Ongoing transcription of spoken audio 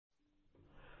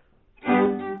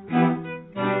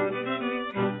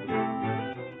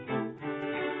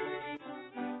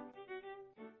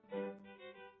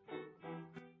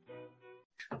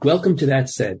Welcome to That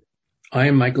Said. I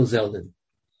am Michael Zeldin.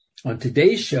 On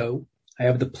today's show, I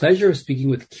have the pleasure of speaking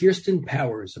with Kirsten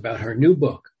Powers about her new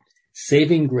book,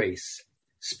 Saving Grace.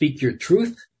 Speak Your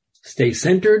Truth, Stay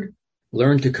Centered,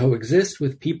 Learn to Coexist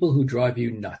with People Who Drive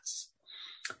You Nuts.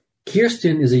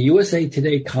 Kirsten is a USA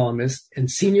Today columnist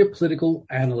and senior political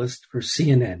analyst for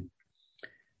CNN.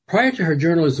 Prior to her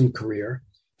journalism career,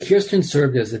 Kirsten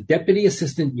served as a Deputy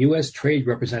Assistant U.S. Trade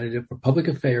Representative for Public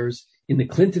Affairs in the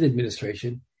Clinton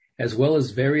administration, as well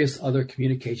as various other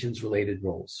communications-related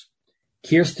roles.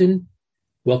 Kirsten,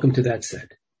 welcome to That Said.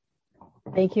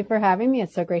 Thank you for having me.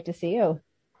 It's so great to see you.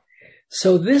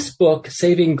 So this book,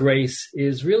 Saving Grace,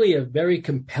 is really a very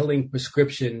compelling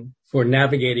prescription for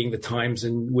navigating the times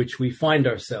in which we find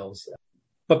ourselves.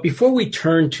 But before we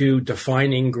turn to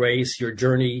defining grace, your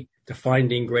journey to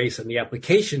finding grace and the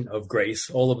application of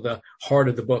grace, all of the heart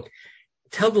of the book,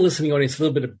 tell the listening audience a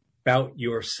little bit about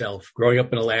yourself, growing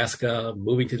up in Alaska,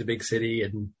 moving to the big city,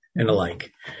 and the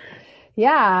like.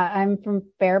 Yeah, I'm from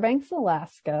Fairbanks,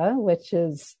 Alaska, which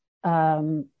is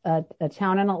a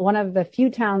town in one of the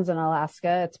few towns in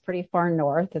Alaska. It's pretty far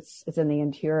north. It's in the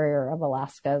interior of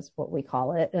Alaska is what we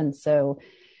call it. And so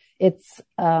it's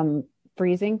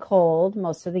freezing cold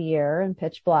most of the year and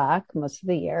pitch black most of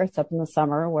the year. It's up in the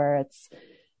summer where it's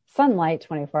sunlight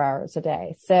 24 hours a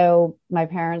day. So my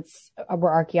parents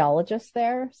were archaeologists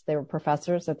there. So they were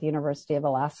professors at the University of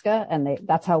Alaska, and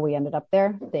that's how we ended up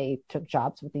there. They took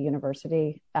jobs with the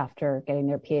university after getting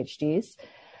their PhDs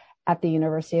at the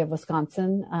University of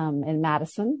Wisconsin in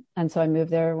Madison. And so I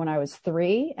moved there when I was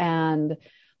 3 and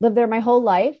lived there my whole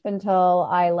life until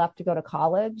I left to go to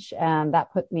college. And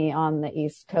that put me on the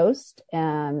East Coast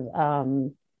and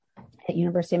at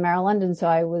University of Maryland. And so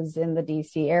I was in the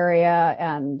DC area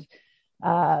and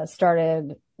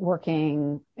started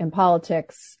working in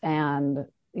politics, and,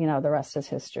 you know, the rest is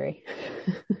history.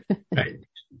 Right.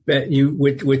 But you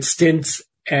with stints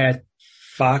at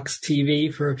Fox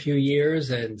TV for a few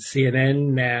years and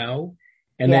CNN now,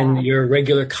 and then your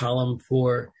regular column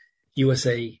for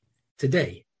USA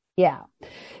Today.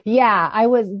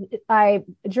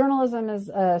 Journalism is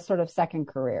a sort of second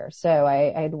career. So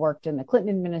I had worked in the Clinton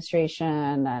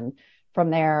administration, and from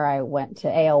there I went to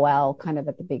AOL kind of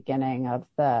at the beginning of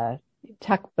the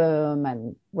tech boom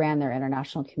and ran their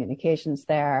international communications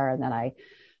there. And then I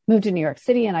moved to New York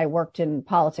City and I worked in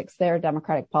politics there,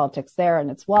 Democratic politics there. And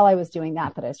it's while I was doing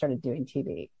that I started doing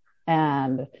TV.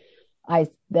 And I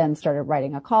then started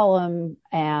writing a column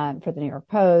for the New York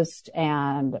Post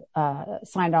and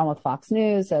signed on with Fox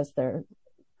News as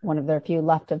one of their few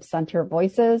left of center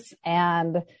voices.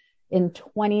 And in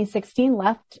 2016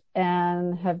 left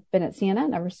and have been at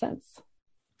CNN ever since.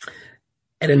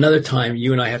 At another time,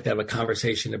 you and I have to have a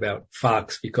conversation about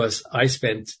Fox, because I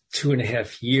spent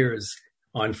 2.5 years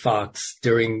on Fox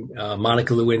during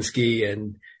Monica Lewinsky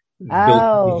and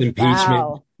Bill Clinton's impeachment.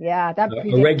 Wow. Yeah,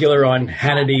 a regular on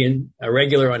Hannity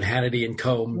and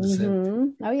Combs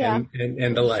and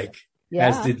the like,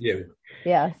 as did you.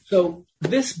 Yes. So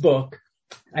this book,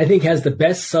 I think, has the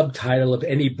best subtitle of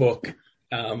any book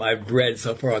I've read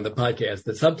so far on the podcast.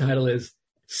 The subtitle is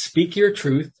Speak Your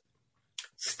Truth,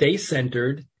 Stay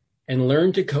Centered, and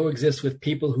Learn to Coexist with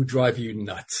People Who Drive You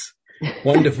Nuts.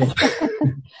 Wonderful.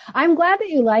 I'm glad that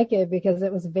you like it, because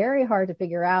it was very hard to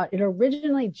figure out. It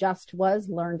originally just was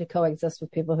Learn to Coexist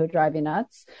with People Who Drive You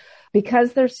Nuts.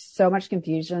 Because there's so much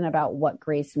confusion about what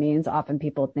grace means. Often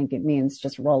people think it means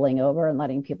just rolling over and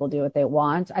letting people do what they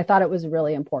want. I thought it was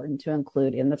really important to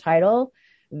include in the title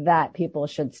that people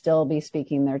should still be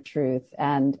speaking their truth,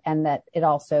 and that it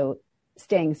also,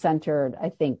 staying centered, I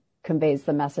think, conveys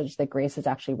the message that grace is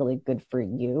actually really good for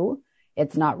you.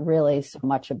 It's not really so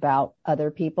much about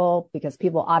other people, because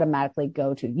people automatically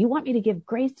go to, you want me to give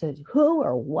grace to who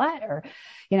or what, or,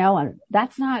 you know, and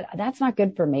that's not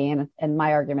good for me. And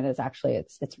my argument is actually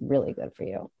it's really good for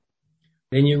you.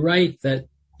 And you write that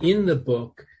in the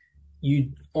book,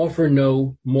 you offer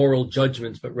no moral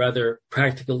judgments, but rather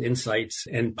practical insights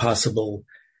and possible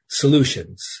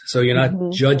solutions. So you're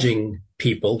not judging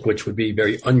people, which would be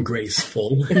very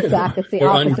ungraceful. Exactly. It's the or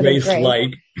opposite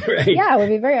ungrace-like. Right? Yeah, it would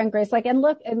be very ungrace-like. And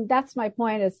look, and that's my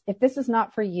point, is if this is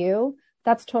not for you,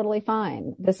 that's totally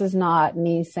fine. This is not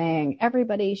me saying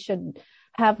everybody should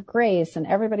have grace and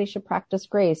everybody should practice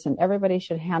grace and everybody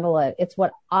should handle it. It's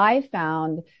what I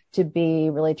found to be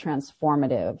really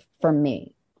transformative for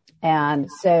me. And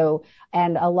so,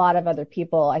 and a lot of other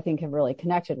people, I think, have really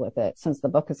connected with it since the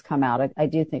book has come out. I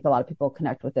do think a lot of people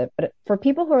connect with it. But for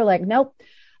people who are like, nope,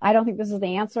 I don't think this is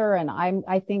the answer. And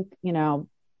I think, you know,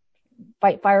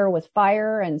 fight fire with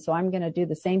fire. And so I'm going to do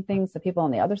the same things that people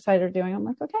on the other side are doing. I'm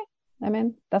like, okay, I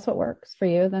mean, that's what works for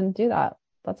you. Then do that.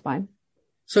 That's fine.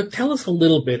 So tell us a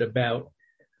little bit about,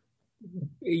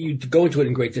 you go into it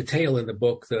in great detail in the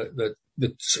book, the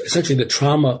essentially the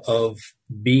trauma of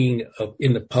being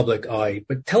in the public eye.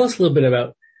 But tell us a little bit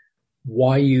about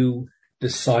why you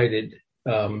decided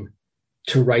to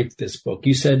write this book.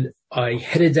 You said, I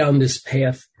headed down this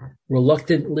path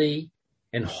reluctantly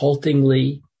and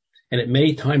haltingly, and at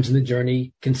many times in the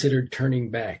journey considered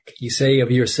turning back. You say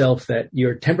of yourself that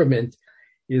your temperament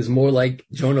is more like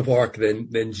Joan of Arc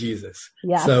than Jesus.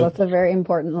 Yes, so, that's a very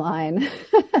important line.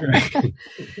 Right.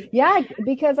 Yeah,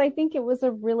 because I think it was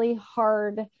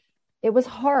it was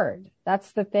hard.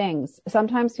 That's the thing.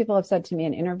 Sometimes people have said to me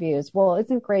in interviews, well,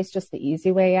 isn't grace just the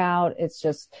easy way out? It's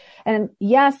just, and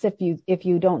yes, if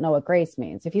you don't know what grace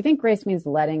means, if you think grace means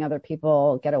letting other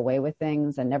people get away with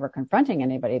things and never confronting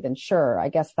anybody, then sure, I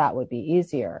guess that would be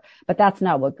easier. But that's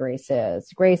not what grace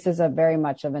is. Grace is a very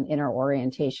much of an inner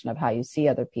orientation of how you see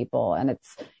other people. And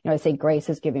it's, I say grace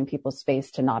is giving people space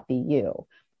to not be you.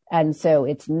 And so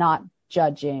it's not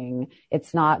judging.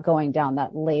 It's not going down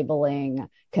that labeling,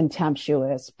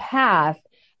 contemptuous path,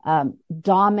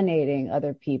 dominating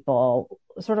other people,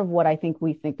 sort of what I think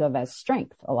we think of as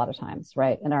strength a lot of times,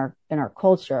 right? In our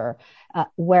culture,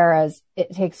 whereas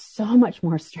it takes so much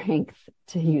more strength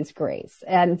to use grace.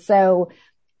 And so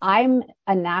I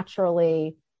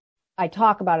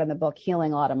talk about in the book,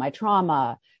 healing a lot of my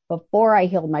trauma. Before I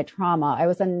healed my trauma, I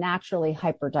was a naturally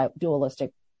hyper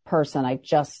dualistic person. I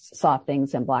just saw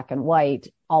things in black and white,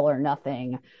 all or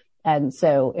nothing. And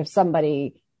so if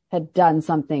somebody had done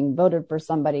something, voted for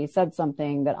somebody, said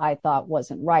something that I thought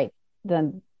wasn't right,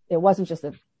 then it wasn't just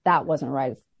that wasn't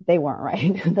right. They weren't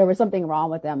right. There was something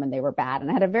wrong with them and they were bad. And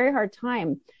I had a very hard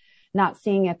time not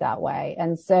seeing it that way.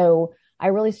 And so I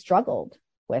really struggled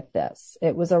with this.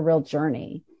 It was a real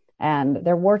journey. And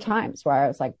there were times where I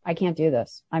was like, I can't do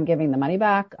this. I'm giving the money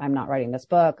back. I'm not writing this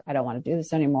book. I don't want to do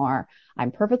this anymore. I'm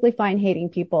perfectly fine hating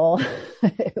people.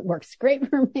 It works great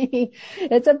for me.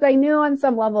 Except I knew on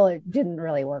some level it didn't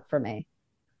really work for me.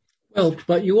 Well,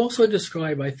 but you also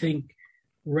describe, I think,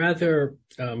 rather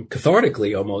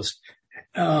cathartically almost,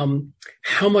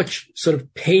 how much sort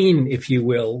of pain, if you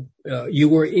will, you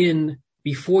were in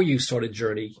before you started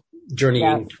journeying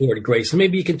yes. toward grace. So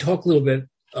maybe you can talk a little bit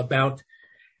about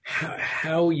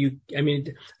how you,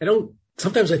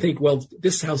 sometimes I think, well,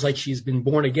 this sounds like she's been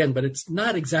born again, but it's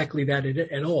not exactly that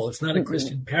at all. It's not a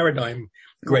Christian paradigm,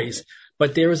 grace,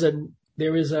 but there is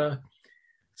a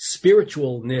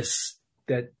spiritualness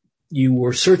that you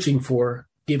were searching for,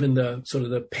 given the sort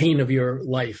of the pain of your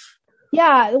life.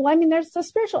 Yeah. Well, there's a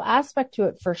spiritual aspect to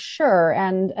it for sure.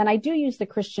 And I do use the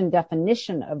Christian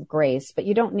definition of grace, but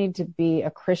you don't need to be a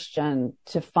Christian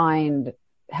to find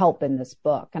help in this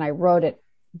book. And I wrote it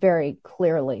very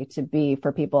clearly to be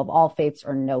for people of all faiths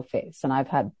or no faiths. And I've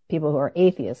had people who are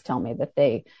atheists tell me that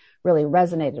they really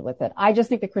resonated with it. I just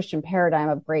think the Christian paradigm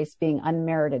of grace being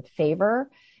unmerited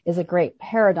favor is a great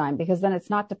paradigm, because then it's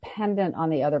not dependent on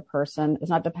the other person. It's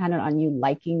not dependent on you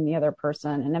liking the other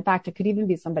person. And in fact, it could even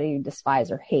be somebody you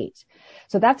despise or hate.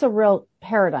 So that's a real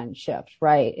paradigm shift,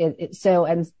 right?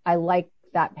 And I like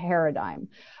that paradigm,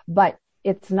 but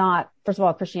it's not, first of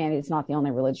all, Christianity is not the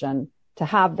only religion to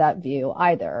have that view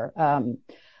either.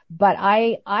 But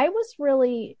I was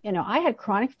really, I had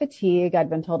chronic fatigue. I'd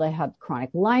been told I had chronic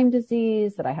Lyme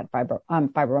disease, that I had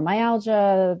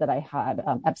fibromyalgia, that I had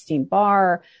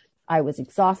Epstein-Barr. I was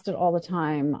exhausted all the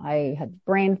time. I had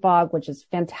brain fog, which is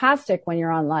fantastic when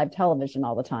you're on live television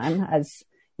all the time, as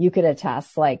you could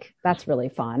attest. Like, that's really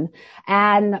fun.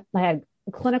 And I had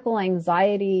clinical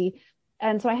anxiety.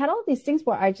 And so I had all these things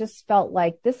where I just felt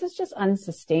like this is just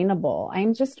unsustainable.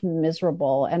 I'm just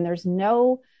miserable. And there's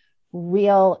no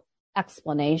real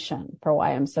explanation for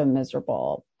why I'm so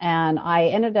miserable. And I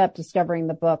ended up discovering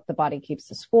the book, The Body Keeps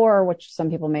the Score, which some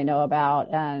people may know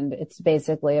about. And it's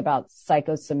basically about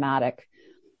psychosomatic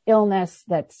illness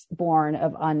that's born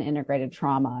of unintegrated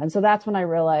trauma. And so that's when I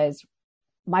realized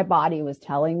my body was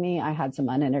telling me I had some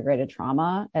unintegrated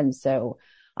trauma. And so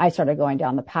I started going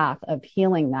down the path of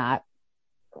healing that.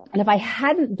 And if I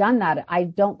hadn't done that, I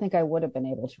don't think I would have been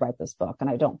able to write this book. And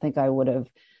I don't think I would have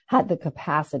had the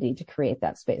capacity to create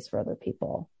that space for other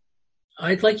people.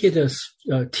 I'd like you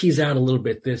to tease out a little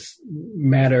bit this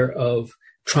matter of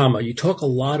trauma. You talk a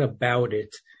lot about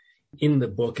it in the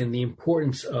book and the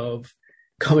importance of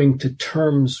coming to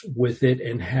terms with it,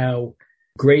 and how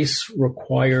grace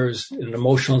requires an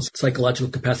emotional and psychological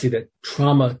capacity that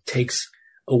trauma takes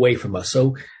away from us.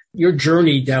 So your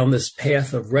journey down this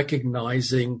path of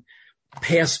recognizing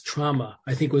past trauma,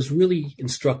 I think, was really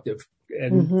instructive.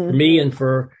 And for me, and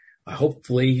for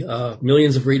hopefully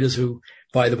millions of readers who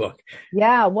buy the book.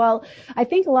 Yeah, well, I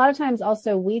think a lot of times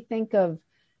also we think of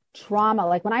trauma,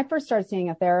 like when I first started seeing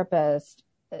a therapist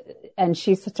and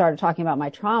she started talking about my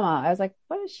trauma, I was like,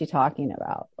 what is she talking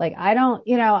about? Like, I don't,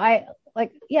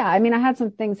 I mean, I had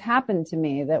some things happen to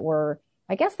me that were,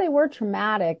 I guess they were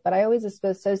traumatic, but I always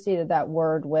associated that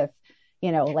word with,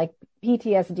 like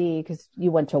PTSD because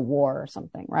you went to war or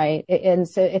something, right? And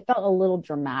so it felt a little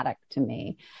dramatic to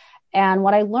me. And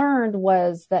what I learned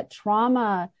was that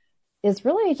trauma is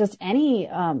really just any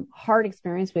hard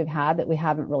experience we've had that we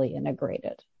haven't really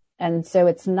integrated. And so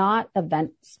it's not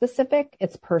event specific,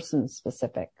 it's person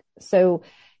specific. So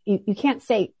you can't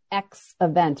say X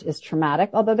event is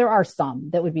traumatic, although there are some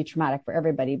that would be traumatic for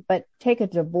everybody. But take a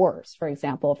divorce, for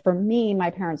example. For me, my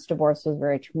parents' divorce was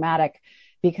very traumatic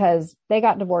because they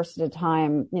got divorced at a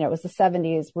time, it was the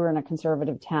 70s. We were in a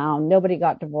conservative town. Nobody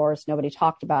got divorced. Nobody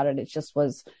talked about it. It just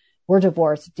was, we're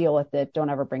divorced, deal with it. Don't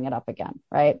ever bring it up again,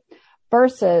 right?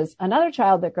 Versus another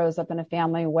child that grows up in a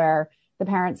family where the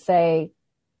parents say,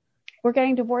 we're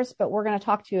getting divorced, but we're going to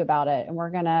talk to you about it. And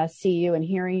we're going to see you and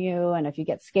hear you. And if you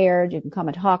get scared, you can come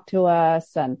and talk to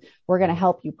us and we're going to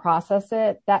help you process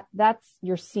it. That's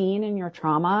you're seen in your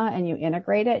trauma and you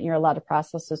integrate it and you're allowed to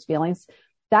process those feelings.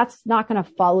 That's not going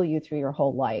to follow you through your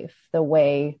whole life the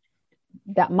way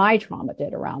that my trauma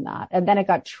did around that. And then it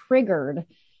got triggered. And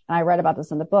I read about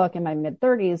this in the book in my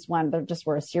mid-30s when there just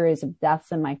were a series of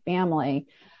deaths in my family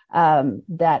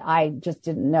that I just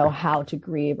didn't know how to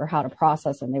grieve or how to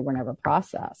process, and they were never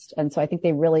processed. And so I think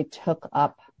they really took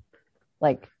up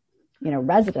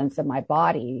residence in my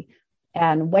body.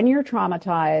 And when you're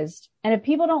traumatized, and if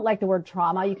people don't like the word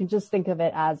trauma, you can just think of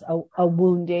it as a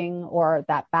wounding or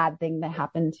that bad thing that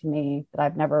happened to me that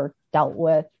I've never dealt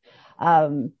with.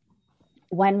 When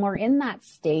we're in that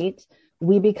state,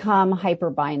 we become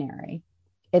hyper-binary.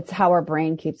 It's how our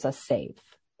brain keeps us safe.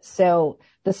 So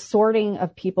the sorting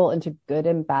of people into good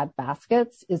and bad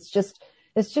baskets is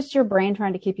just your brain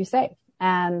trying to keep you safe.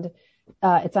 And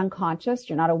it's unconscious.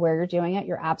 You're not aware you're doing it.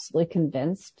 You're absolutely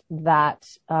convinced that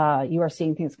you are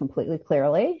seeing things completely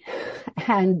clearly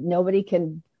and nobody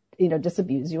can,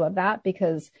 disabuse you of that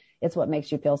because it's what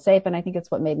makes you feel safe. And I think it's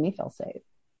what made me feel safe.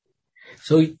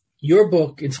 So your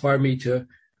book inspired me to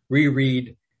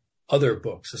reread other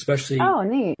books, especially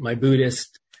my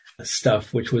Buddhist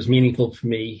stuff, which was meaningful for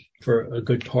me for a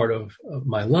good part of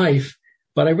my life.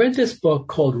 But I read this book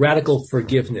called Radical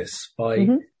Forgiveness by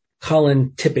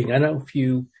Colin Tipping. I don't know if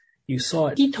you saw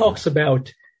it. He talks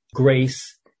about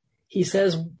grace. He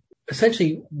says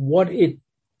essentially what it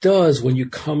does when you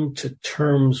come to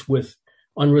terms with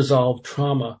unresolved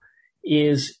trauma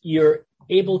is you're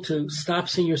able to stop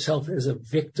seeing yourself as a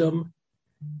victim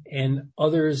and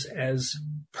others as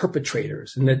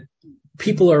perpetrators, and that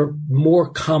people are more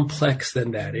complex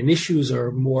than that, and issues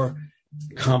are more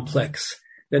complex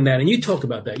than that. And you talked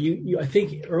about that. You I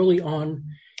think early on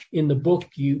in the book,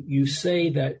 you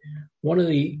say that one of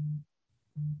the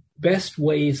best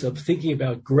ways of thinking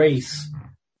about grace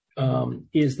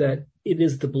is that it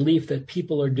is the belief that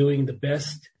people are doing the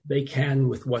best they can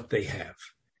with what they have.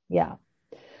 Yeah.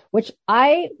 Which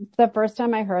the first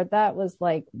time I heard that was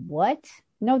like, what?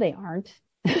 No, they aren't.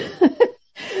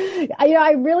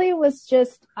 I really was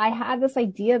I had this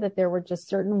idea that there were just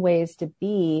certain ways to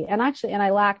be. And I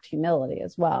lacked humility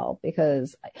as well,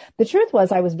 because the truth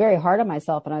was I was very hard on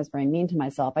myself and I was very mean to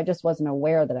myself. I just wasn't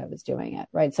aware that I was doing it.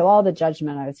 Right. So all the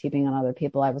judgment I was heaping on other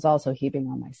people, I was also heaping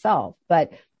on myself,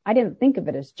 but I didn't think of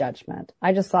it as judgment.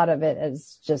 I just thought of it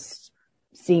as just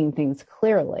seeing things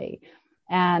clearly.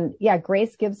 And yeah,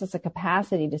 grace gives us a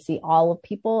capacity to see all of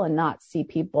people and not see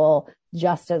people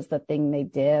just as the thing they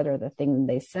did or the thing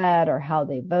they said or how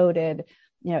they voted.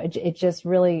 It just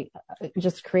really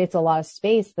just creates a lot of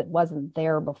space that wasn't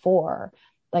there before.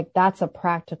 Like that's a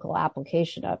practical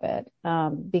application of it.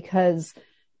 Because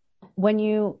when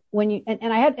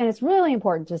it's really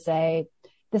important to say,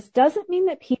 this doesn't mean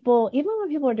that people, even when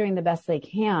people are doing the best they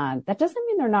can, that doesn't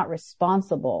mean they're not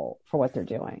responsible for what they're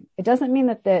doing. It doesn't mean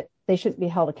that they shouldn't be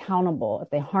held accountable if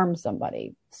they harm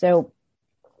somebody. So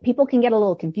people can get a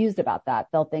little confused about that.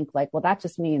 They'll think like, well, that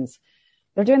just means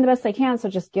they're doing the best they can. So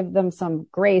just give them some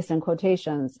grace in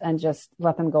quotations and just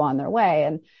let them go on their way.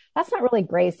 And that's not really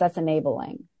grace. That's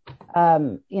enabling.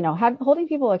 Holding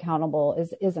people accountable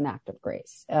is an act of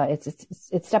grace.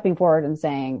 It's stepping forward and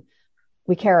saying,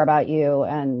 we care about you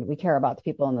and we care about the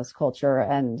people in this culture.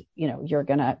 And, you're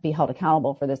going to be held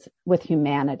accountable for this with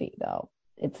humanity, though.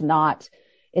 It's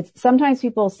sometimes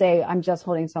people say, I'm just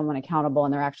holding someone accountable,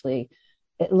 and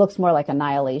it looks more like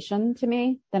annihilation to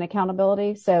me than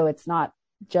accountability. So it's not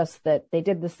just that they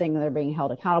did this thing and they're being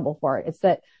held accountable for it. It's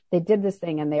that they did this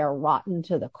thing and they are rotten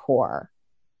to the core,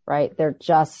 right?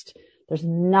 There's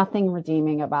nothing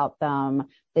redeeming about them.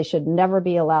 They should never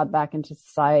be allowed back into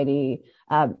society.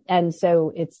 And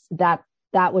so it's that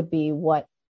would be what,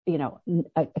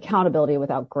 accountability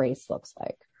without grace looks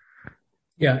like.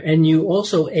 Yeah. And you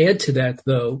also add to that,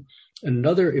 though,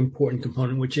 another important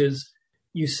component, which is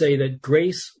you say that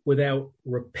grace without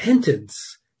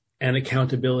repentance and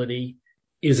accountability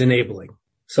is enabling.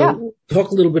 So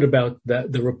talk a little bit about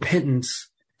that, the repentance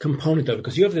component of it,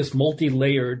 because you have this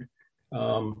multi-layered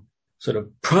sort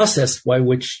of process by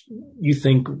which you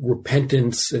think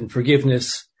repentance and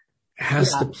forgiveness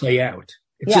has to play out.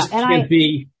 It just can't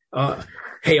be,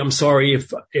 hey, I'm sorry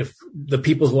if the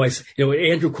people who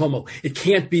Andrew Cuomo, it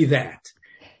can't be that.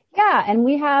 Yeah. And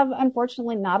we have,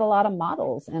 unfortunately, not a lot of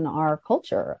models in our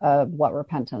culture of what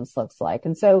repentance looks like.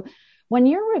 And so when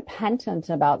you're repentant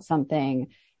about something,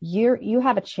 you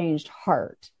have a changed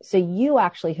heart. So you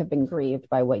actually have been grieved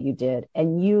by what you did,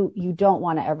 and you don't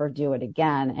want to ever do it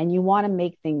again. And you want to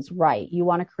make things right. You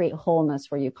want to create wholeness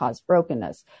where you cause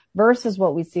brokenness, versus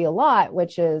what we see a lot,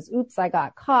 which is, oops, I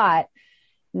got caught.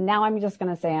 Now I'm just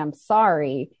going to say I'm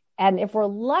sorry. And if we're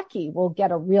lucky, we'll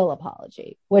get a real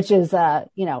apology, which is,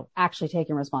 actually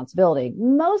taking responsibility.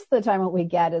 Most of the time what we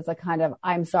get is a kind of,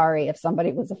 I'm sorry if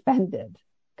somebody was offended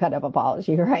kind of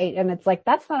apology, right? And it's like,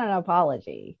 that's not an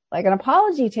apology. Like, an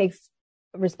apology takes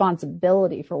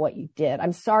responsibility for what you did.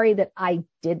 I'm sorry that I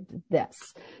did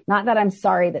this, not that I'm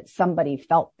sorry that somebody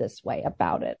felt this way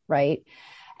about it, right?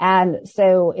 And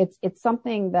so it's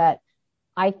something that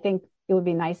I think it would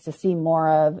be nice to see more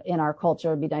of in our culture.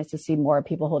 It'd be nice to see more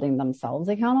people holding themselves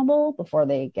accountable before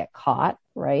they get caught,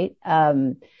 right?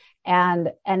 And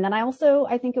then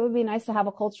I think it would be nice to have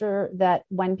a culture that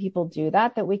when people do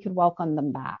that we could welcome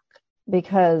them back,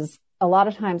 because a lot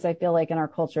of times I feel like in our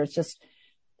culture,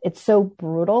 it's so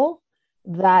brutal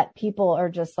that people are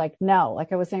just like, no,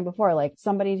 like I was saying before, like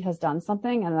somebody has done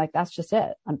something and like, that's just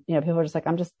it. People are just like,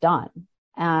 I'm just done.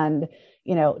 And,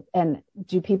 and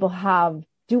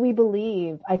do we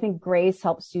believe, I think grace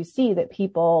helps you see that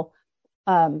people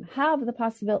have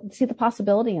the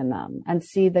possibility in them and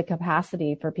see the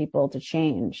capacity for people to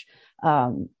change,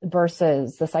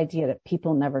 versus this idea that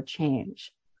people never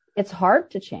change. It's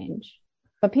hard to change,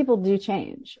 but people do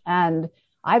change. And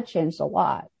I've changed a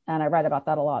lot, and I write about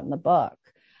that a lot in the book.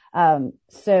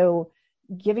 So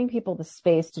giving people the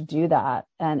space to do that,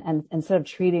 and instead of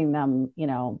treating them,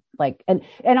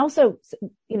 and also,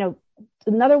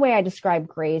 another way I describe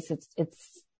grace,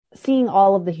 it's seeing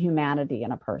all of the humanity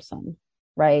in a person.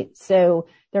 Right. So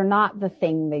they're not the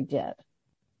thing they did.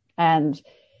 And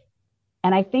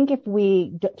I think if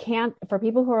we can't, for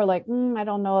people who are like, I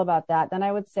don't know about that, then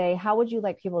I would say, how would you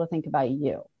like people to think about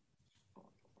you?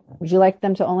 Would you like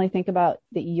them to only think about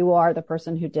that you are the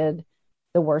person who did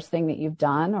the worst thing that you've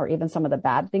done, or even some of the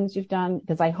bad things you've done?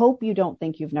 Because I hope you don't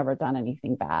think you've never done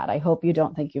anything bad. I hope you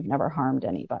don't think you've never harmed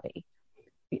anybody.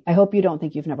 I hope you don't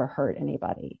think you've never hurt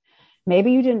anybody.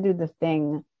 Maybe you didn't do the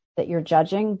thing that you're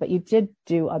judging, but you did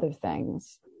do other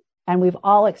things. And we've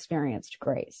all experienced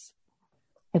grace.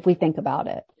 If we think about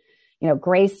it,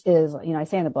 grace is, I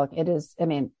say in the book, it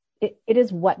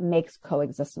is what makes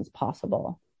coexistence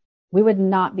possible. We would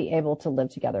not be able to live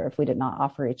together if we did not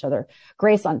offer each other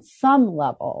grace on some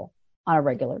level on a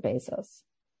regular basis.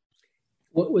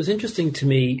 What was interesting to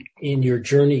me in your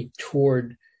journey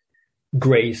toward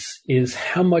grace is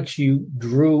how much you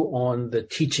drew on the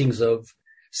teachings of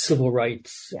civil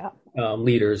rights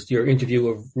leaders, your interview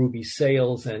of Ruby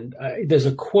Sales. And there's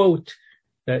a quote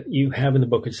that you have in the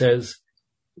book. It says,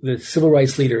 the civil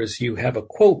rights leaders, you have a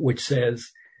quote which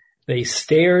says, they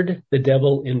stared the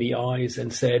devil in the eyes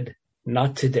and said,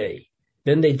 not today.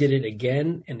 Then they did it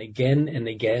again and again and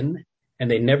again,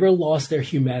 and they never lost their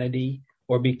humanity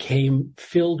or became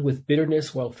filled with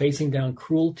bitterness while facing down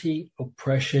cruelty,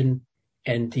 oppression,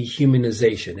 and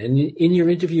dehumanization. And in your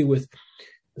interview with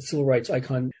the civil rights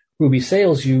icon Ruby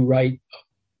Sales, you write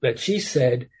that she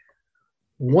said,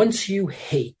 once you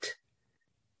hate,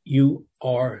 you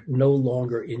are no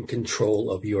longer in control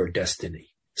of your destiny.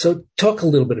 So talk a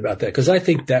little bit about that, because I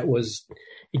think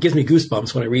it gives me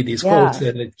goosebumps when I read these quotes,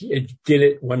 and it did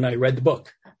it when I read the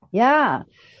book. Yeah.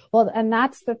 Well, and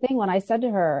that's the thing. When I said to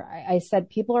her, I said,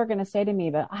 people are going to say to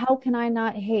me, but how can I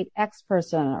not hate X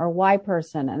person or Y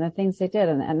person and the things they did?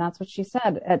 And that's what she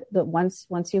said, that once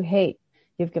you hate,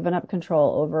 you've given up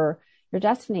control over your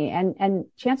destiny. And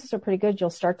chances are pretty good you'll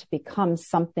start to become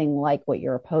something like what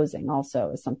you're opposing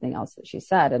also, is something else that she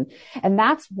said. And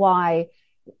that's why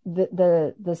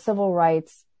the civil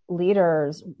rights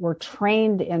leaders were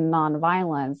trained in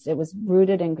nonviolence. It was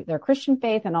rooted in their Christian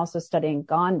faith and also studying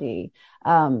Gandhi.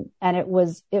 And it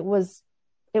was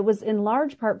in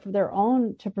large part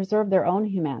to preserve their own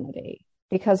humanity.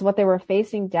 because what they were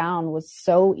facing down was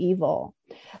so evil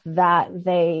that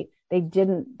they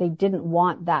didn't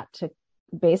want that to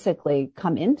basically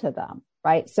come into them,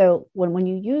 right? So when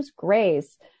you use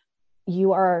grace,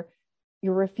 you're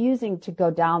refusing to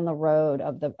go down the road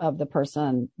of the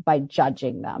person by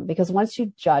judging them, because once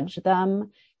you judge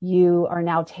them, you are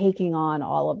now taking on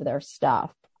all of their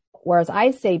stuff. Whereas I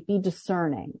say, be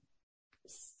discerning,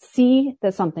 see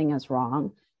that something is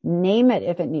wrong, name it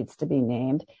if it needs to be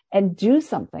named, and do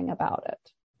something about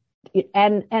it.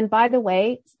 And by the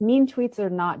way, mean tweets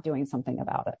are not doing something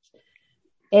about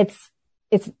it.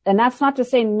 And that's not to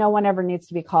say no one ever needs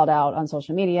to be called out on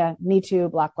social media. Me Too,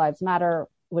 Black Lives Matter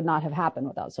would not have happened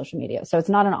without social media. So it's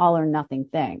not an all or nothing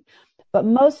thing. But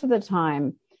most of the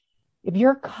time, if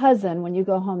your cousin, when you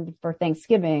go home for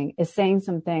Thanksgiving, is saying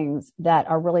some things that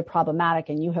are really problematic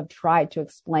and you have tried to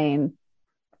explain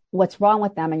what's wrong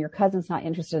with them and your cousin's not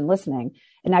interested in listening,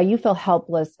 and now you feel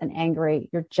helpless and angry,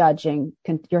 you're judging,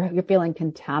 you're feeling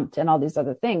contempt and all these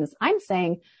other things, I'm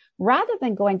saying, rather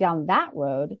than going down that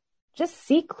road, just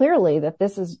see clearly that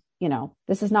this is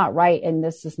not right, and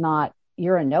this is not,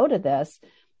 you're a no to this.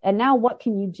 And now what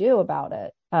can you do about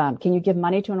it? Can you give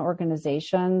money to an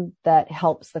organization that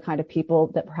helps the kind of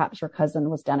people that perhaps your cousin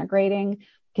was denigrating?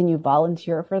 Can you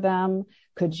volunteer for them?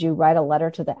 Could you write a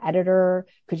letter to the editor?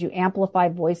 Could you amplify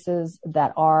voices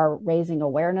that are raising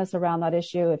awareness around that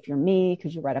issue? If you're me,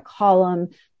 could you write a column?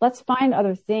 Let's find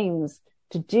other things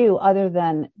to do other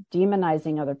than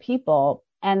demonizing other people.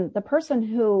 And the person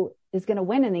who is going to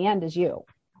win in the end is you.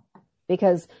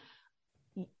 Because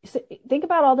think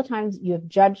about all the times you have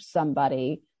judged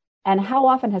somebody, and how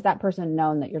often has that person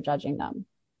known that you're judging them?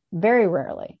 Very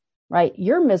rarely, right?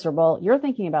 You're miserable. You're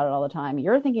thinking about it all the time.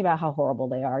 You're thinking about how horrible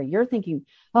they are. You're thinking,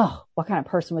 oh, what kind of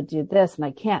person would do this? And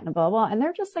I can't, and blah, blah, blah. And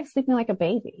they're just like sleeping like a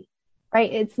baby,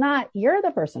 right? It's not, you're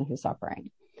the person who's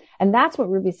suffering. And that's what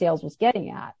Ruby Sales was getting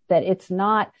at, that it's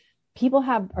not, people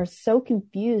are so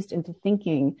confused into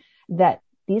thinking that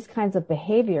these kinds of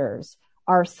behaviors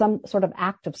are some sort of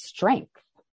act of strength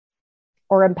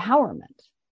or empowerment,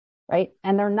 right?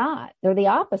 And they're not. They're the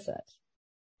opposite.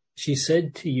 She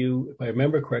said to you, if I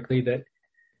remember correctly, that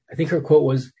I think her quote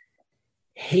was,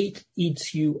 hate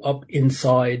eats you up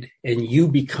inside and you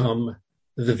become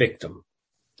the victim.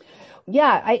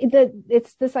 Yeah,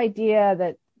 it's this idea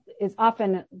that is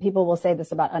often, people will say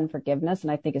this about unforgiveness,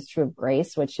 and I think it's true of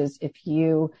grace, which is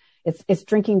it's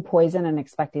drinking poison and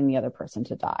expecting the other person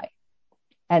to die.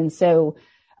 And so,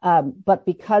 but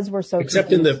because we're so except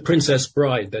confused, in The Princess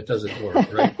Bride, that doesn't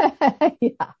work, right?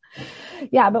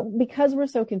 Yeah. But because we're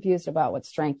so confused about what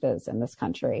strength is in this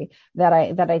country, that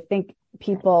I think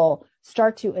people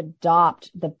start to adopt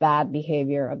the bad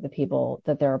behavior of the people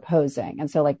that they're opposing.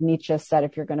 And so, like Nietzsche said,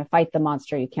 if you're going to fight the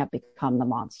monster, you can't become the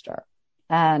monster.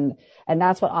 And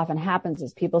that's what often happens,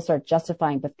 is people start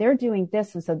justifying, but they're doing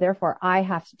this, and so therefore I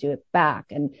have to do it back.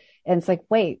 And it's like,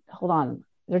 wait, hold on.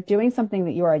 They're doing something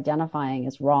that you are identifying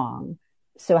as wrong.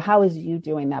 So how is you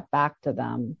doing that back to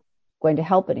them going to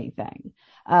help anything?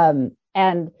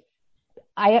 And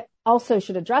I also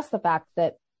should address the fact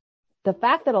that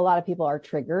a lot of people are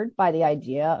triggered by the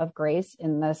idea of grace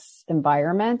in this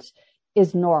environment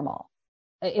is normal.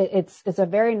 It's a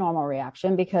very normal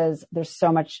reaction, because there's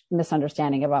so much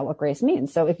misunderstanding about what grace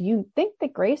means. So if you think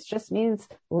that grace just means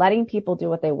letting people do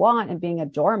what they want and being a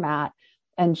doormat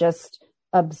and just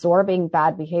absorbing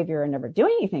bad behavior and never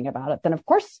doing anything about it, then of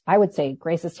course I would say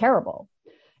grace is terrible.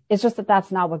 It's just that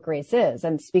that's not what grace is.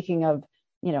 And speaking of,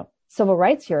 civil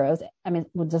rights heroes, I mean,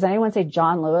 does anyone say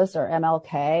John Lewis or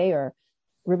MLK or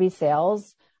Ruby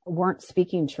Sales weren't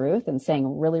speaking truth and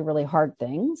saying really, really hard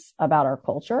things about our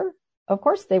culture? Of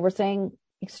course, they were saying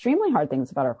extremely hard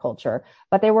things about our culture,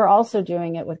 but they were also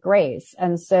doing it with grace.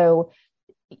 And so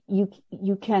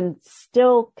you can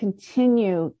still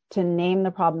continue to name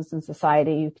the problems in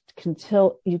society.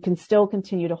 You can still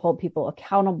continue to hold people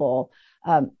accountable,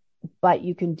 but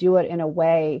you can do it in a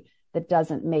way that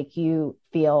doesn't make you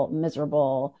feel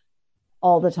miserable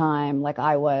all the time, like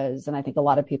I was, and I think a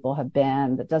lot of people have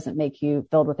been, that doesn't make you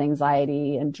filled with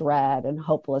anxiety and dread and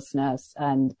hopelessness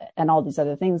and all these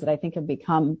other things that I think have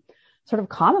become sort of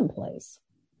commonplace.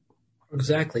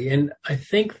 Exactly. And I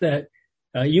think that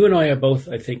you and I are both,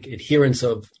 I think, adherents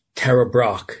of Tara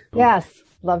Brach. Yes.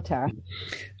 Love Tara.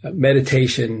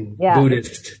 Meditation,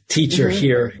 Buddhist teacher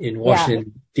here in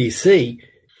Washington, D.C.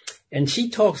 And she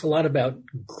talks a lot about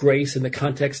grace in the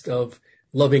context of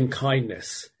loving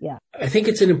kindness. Yeah. I think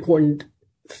it's an important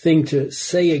thing to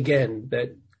say again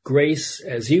that grace,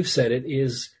 as you've said it,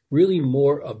 is really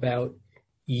more about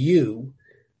you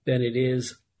than it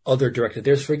is other directed.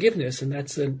 There's forgiveness, and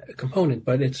that's a component,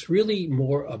 but it's really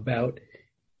more about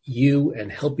you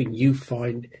and helping you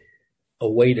find a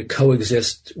way to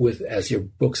coexist with, as your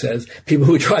book says, people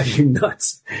who drive you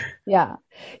nuts. Yeah.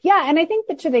 Yeah. And I think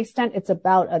that to the extent it's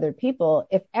about other people,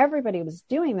 if everybody was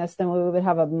doing this, then we would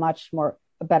have a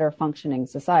better functioning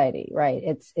society,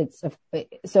 right?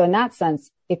 So in that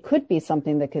sense, it could be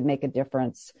something that could make a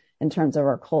difference in terms of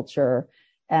our culture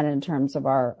and in terms of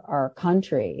our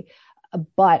country.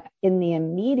 But in the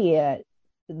immediate,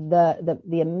 the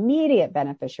immediate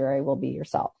beneficiary will be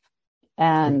yourself.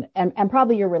 And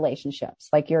probably your relationships,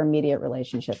 like your immediate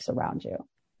relationships around you.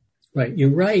 Right.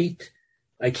 You're right.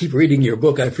 I keep reading your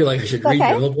book. I feel like I should read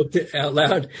your whole book out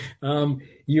loud.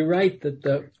 You're right that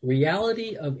the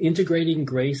reality of integrating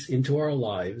grace into our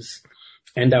lives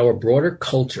and our broader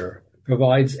culture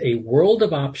provides a world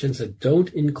of options that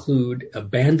don't include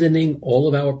abandoning all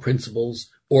of our principles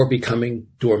or becoming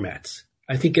doormats.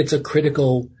 I think it's a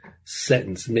critical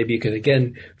sentence. Maybe you can,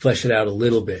 again, flesh it out a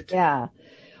little bit. Yeah.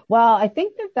 Well, I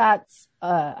think that's,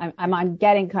 I'm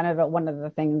getting kind of at one of the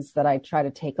things that I try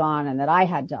to take on and that I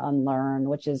had to unlearn,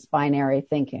 which is binary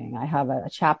thinking. I have a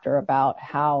chapter about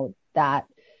how that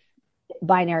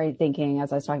binary thinking,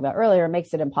 as I was talking about earlier,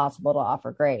 makes it impossible to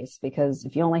offer grace, because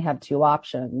if you only have two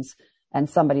options and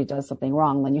somebody does something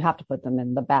wrong, then you have to put them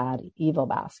in the bad, evil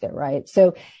basket, right?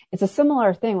 So it's a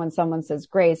similar thing when someone says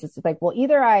grace. It's like, well,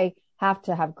 either I have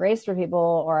to have grace for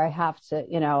people, or I have to,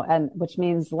 and which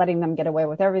means letting them get away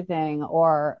with everything,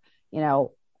 or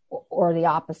the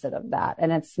opposite of that.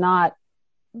 And it's not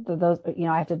those,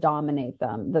 I have to dominate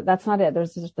them. That's not it.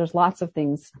 There's lots of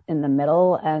things in the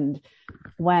middle. And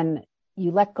when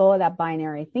you let go of that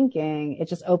binary thinking, it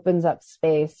just opens up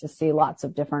space to see lots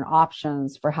of different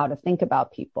options for how to think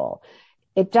about people.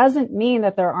 It doesn't mean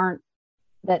that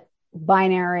that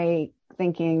binary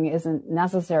thinking isn't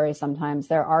necessary. Sometimes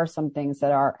there are some things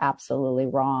that are absolutely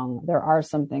wrong. There are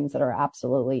some things that are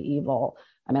absolutely evil.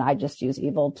 I mean, I just use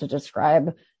evil to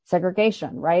describe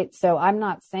segregation, right? So I'm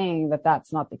not saying that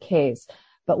that's not the case,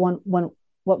 but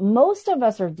what most of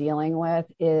us are dealing with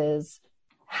is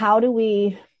how do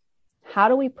we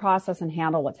process and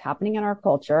handle what's happening in our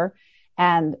culture?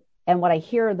 And what I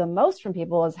hear the most from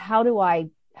people is how do I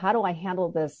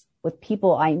handle this with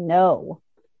people I know,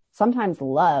 sometimes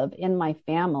love, in my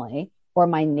family or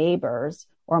my neighbors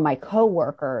or my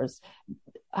coworkers?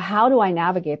 How do I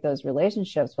navigate those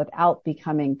relationships without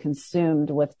becoming consumed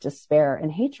with despair and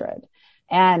hatred?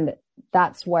 And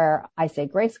that's where I say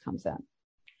grace comes in.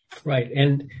 Right.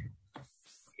 And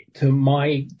to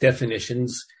my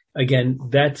definitions, again,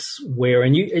 that's where,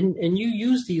 and you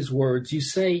use these words, you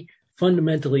say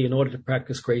fundamentally in order to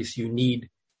practice grace, you need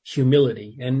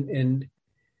humility. And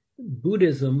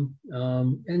Buddhism,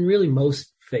 and really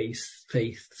most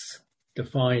faiths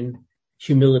define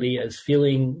humility as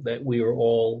feeling that we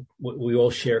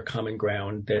all share common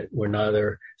ground, that we're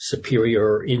neither superior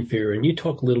or inferior. And you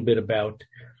talk a little bit about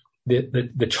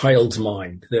the child's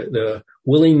mind, the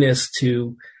willingness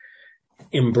to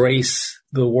embrace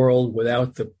the world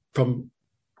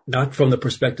not from the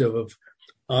perspective of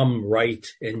I'm right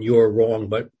and you're wrong,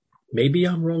 but maybe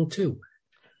I'm wrong too.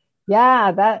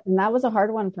 Yeah, that was a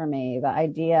hard one for me. The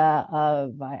idea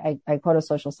of, I quote a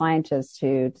social scientist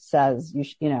who says,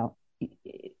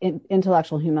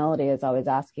 intellectual humility is always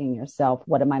asking yourself,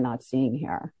 what am I not seeing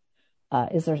here?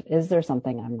 Is there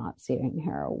something I'm not seeing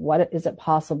here? Is it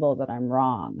possible that I'm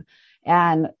wrong?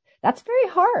 And that's very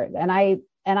hard. And I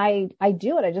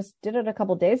do it. I just did it a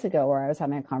couple of days ago where I was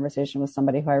having a conversation with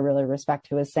somebody who I really respect,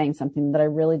 who was saying something that I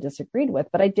really disagreed with,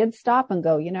 but I did stop and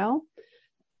go,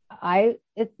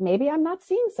 maybe I'm not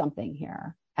seeing something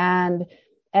here. And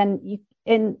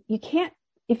you can't,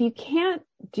 if you can't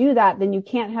do that, then you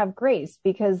can't have grace,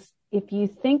 because if you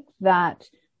think that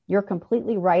you're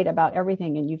completely right about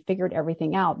everything and you've figured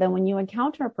everything out, then when you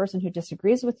encounter a person who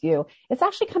disagrees with you, it's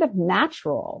actually kind of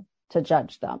natural to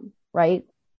judge them, right?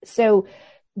 So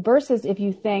versus if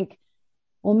you think,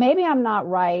 well, maybe I'm not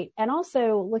right. And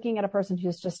also looking at a person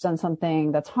who's just done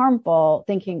something that's harmful,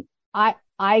 thinking,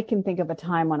 I can think of a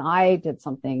time when I did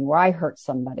something where I hurt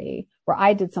somebody, where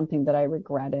I did something that I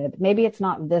regretted. Maybe it's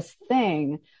not this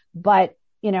thing, but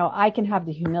I can have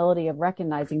the humility of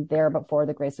recognizing there, but for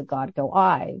the grace of God go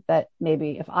I, that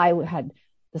maybe if I had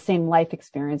the same life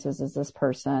experiences as this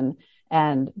person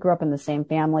and grew up in the same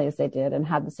family as they did and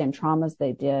had the same traumas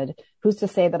they did, who's to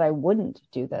say that I wouldn't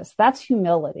do this? That's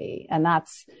humility. And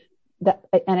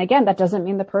and again, that doesn't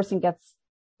mean that person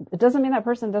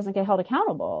doesn't get held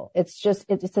accountable. It's just,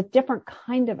 it's a different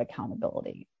kind of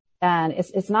accountability. And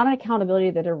it's not an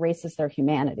accountability that erases their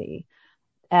humanity.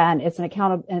 And it's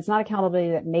not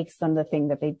accountability that makes them the thing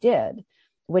that they did,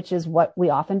 which is what we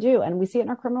often do. And we see it in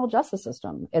our criminal justice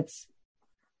system. It's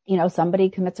somebody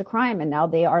commits a crime and now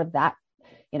they are that,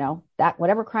 that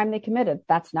whatever crime they committed,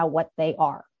 that's now what they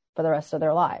are for the rest of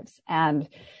their lives. And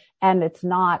it's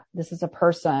not, this is a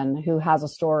person who has a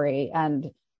story,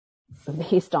 and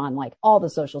based on like all the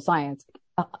social science,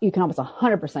 you can almost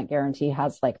 100% guarantee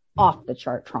has like off the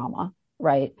chart trauma,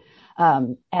 right?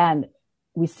 And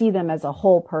we see them as a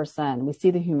whole person. We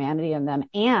see the humanity in them,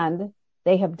 and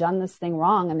they have done this thing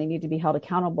wrong and they need to be held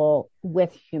accountable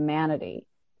with humanity.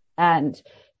 And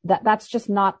that's just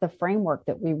not the framework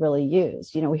that we really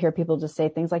use. We hear people just say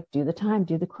things like, do the time,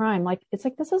 do the crime. Like, it's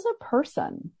like, this is a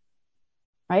person,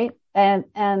 right?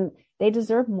 And they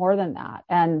deserve more than that.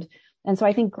 And so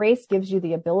I think grace gives you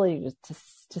the ability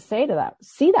to say to that,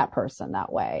 see that person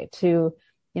that way, to,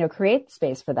 create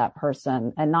space for that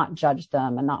person and not judge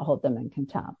them and not hold them in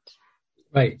contempt.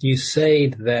 Right. You say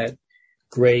that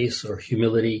grace or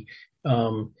humility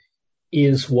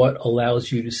is what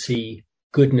allows you to see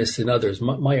goodness in others.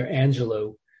 Maya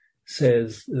Angelou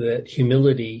says that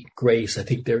humility, grace, I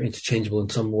think they're interchangeable in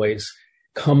some ways,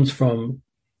 comes from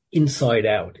inside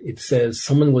out. It says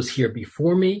someone was here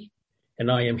before me, and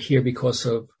I am here because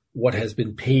of what has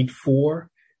been paid for.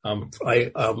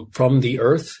 I am from the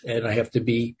earth, and I have to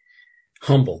be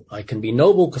humble. I can be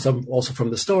noble because I'm also from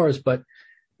the stars, but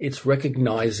it's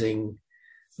recognizing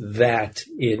that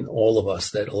in all of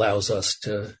us that allows us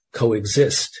to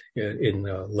coexist in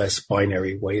a less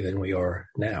binary way than we are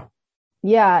now.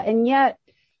 Yeah. And yet,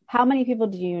 how many people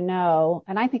do you know?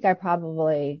 And I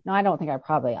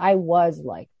was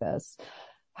like this.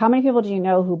 How many people do you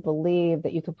know who believe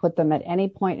that you could put them at any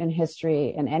point in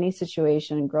history, in any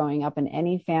situation, growing up in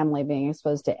any family, being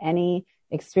exposed to any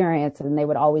experience, and they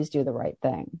would always do the right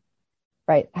thing?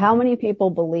 Right? How many people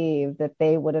believe that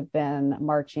they would have been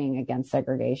marching against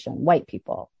segregation? White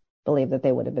people believe that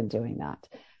they would have been doing that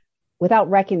without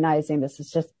recognizing this is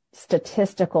just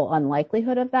statistical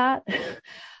unlikelihood of that.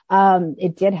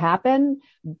 It did happen,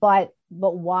 but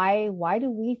why do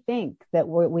we think that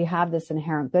we have this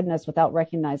inherent goodness without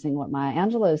recognizing what Maya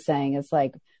Angelou is saying? Is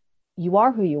like, you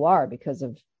are who you are because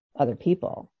of other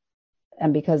people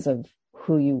and because of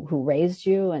who raised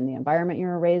you and the environment you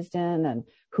were raised in and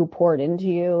who poured into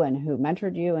you and who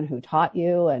mentored you and who taught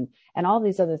you and all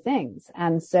these other things.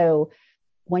 And so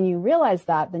when you realize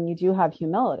that, then you do have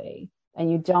humility. And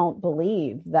you don't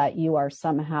believe that you are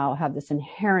somehow have this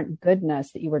inherent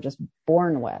goodness that you were just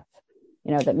born with,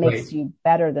 that makes right. you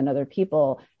better than other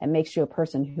people and makes you a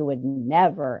person who would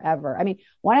never, ever. I mean,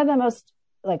 one of the most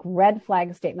like red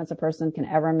flag statements a person can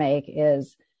ever make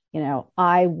is,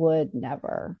 I would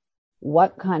never.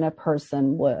 What kind of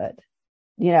person would?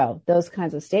 Those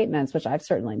kinds of statements, which I've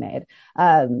certainly made,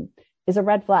 is a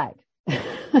red flag.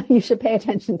 You should pay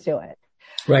attention to it.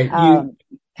 Right.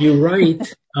 You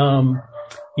write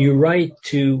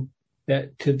to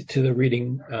the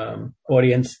reading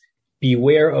audience,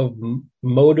 beware of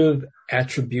motive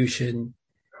attribution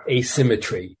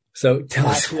asymmetry. So tell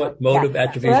us what motive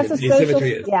attribution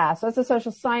asymmetry is. Yeah. So it's a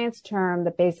social science term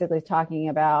that basically is talking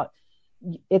about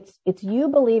it's you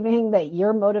believing that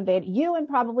you're motivated, you and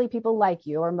probably people like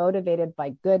you are motivated by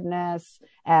goodness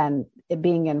and it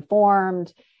being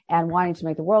informed and wanting to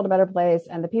make the world a better place.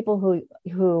 And the people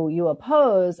who you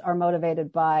oppose are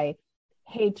motivated by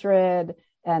hatred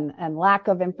and lack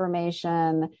of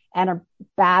information and are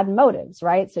bad motives,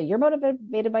 right? So you're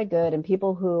motivated by good, and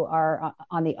people who are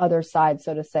on the other side,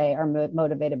 so to say, are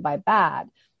motivated by bad,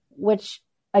 which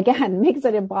again makes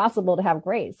it impossible to have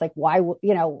grace. Like, why,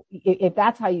 if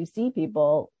that's how you see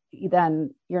people,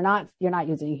 then you're not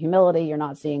using humility. You're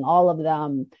not seeing all of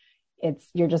them.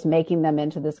 You're just making them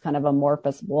into this kind of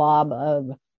amorphous blob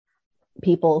of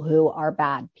people who are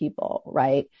bad people,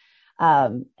 right?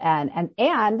 And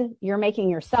you're making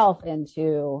yourself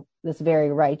into this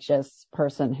very righteous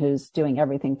person who's doing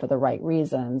everything for the right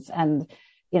reasons. And,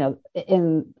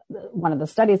 in one of the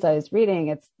studies I was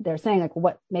reading, they're saying like,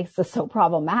 what makes this so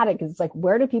problematic is like,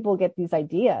 where do people get these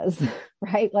ideas,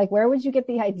 right? Like, where would you get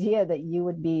the idea that you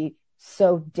would be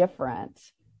so different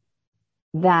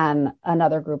than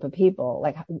another group of people?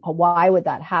 Like, why would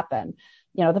that happen?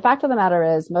 The fact of the matter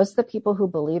is most of the people who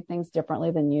believe things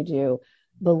differently than you do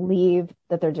believe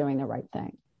that they're doing the right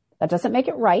thing. That doesn't make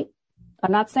it right.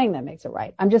 I'm not saying that makes it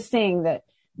right. I'm just saying that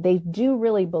they do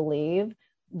really believe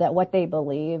that what they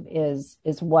believe is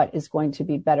what is going to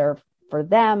be better for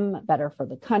them, better for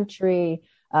the country,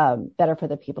 better for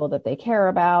the people that they care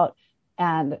about.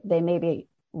 And they may be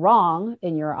wrong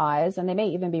in your eyes, and they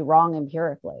may even be wrong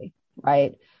empirically,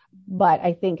 right? But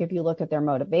I think if you look at their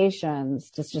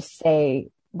motivations, to just say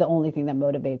the only thing that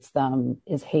motivates them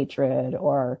is hatred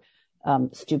or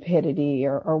stupidity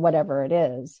or whatever it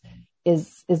is,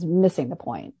 is missing the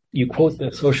point. You quote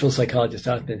the social psychologist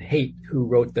Jonathan Haidt, who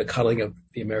wrote the Coddling of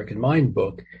the American Mind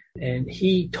book, and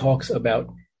he talks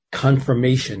about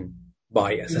confirmation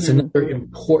bias. That's another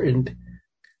important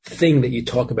thing that you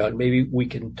talk about. Maybe we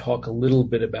can talk a little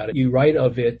bit about it. You write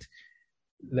of it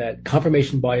that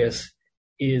confirmation bias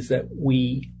is that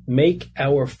we make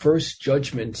our first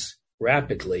judgments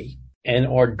rapidly and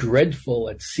are dreadful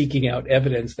at seeking out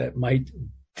evidence that might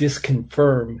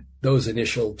disconfirm those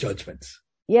initial judgments.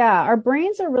 Yeah, our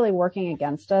brains are really working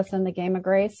against us in the game of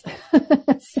grace.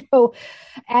 So,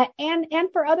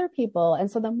 and for other people.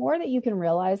 And so the more that you can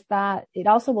realize that, it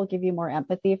also will give you more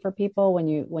empathy for people when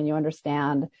you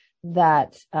understand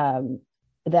that,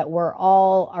 that we're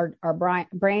all, our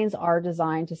brains are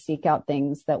designed to seek out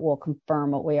things that will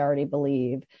confirm what we already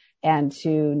believe, and to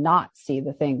not see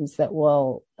the things that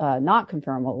will not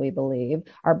confirm what we believe.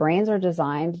 Our brains are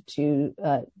designed to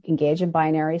engage in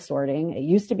binary sorting. It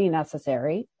used to be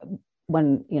necessary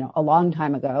when, a long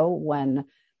time ago, when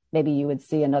maybe you would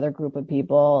see another group of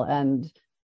people and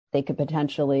they could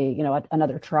potentially,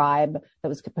 another tribe that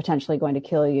was potentially going to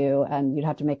kill you, and you'd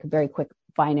have to make a very quick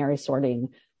binary sorting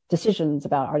decisions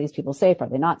about, are these people safe? Are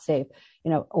they not safe?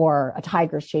 Or a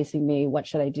tiger's chasing me. What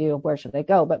should I do? Where should I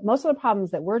go? But most of the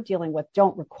problems that we're dealing with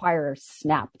don't require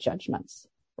snap judgments,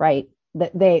 right?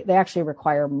 They actually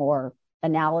require more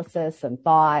analysis and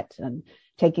thought and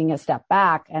taking a step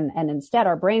back. And instead,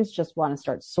 our brains just want to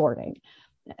start sorting,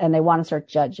 and they want to start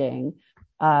judging.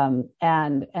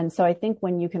 And so I think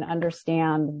when you can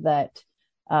understand that,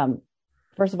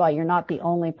 first of all, you're not the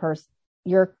only person,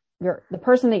 the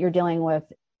person that you're dealing with,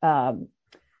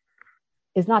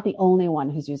 is not the only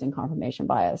one who's using confirmation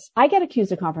bias. I get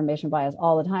accused of confirmation bias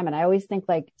all the time. And I always think,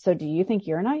 like, so do you think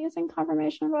you're not using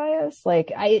confirmation bias? Right?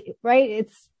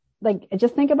 It's like,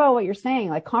 just think about what you're saying.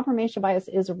 Like, confirmation bias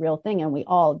is a real thing, and we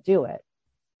all do it.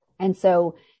 And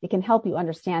so it can help you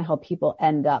understand how people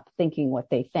end up thinking what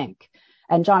they think.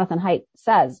 And Jonathan Haidt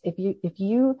says, if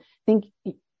you think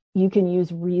you can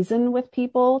use reason with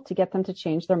people to get them to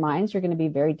change their minds, you're going to be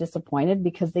very disappointed,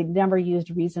 because they never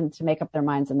used reason to make up their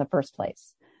minds in the first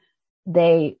place.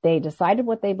 They decided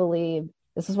what they believe.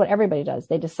 This is what everybody does.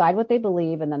 They decide what they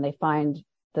believe, and then they find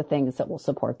the things that will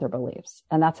support their beliefs.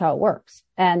 And that's how it works.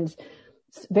 And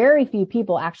very few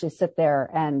people actually sit there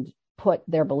and put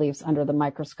their beliefs under the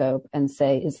microscope and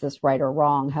say, is this right or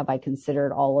wrong? Have I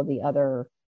considered all of the other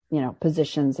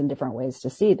positions and different ways to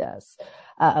see this?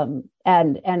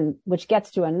 And which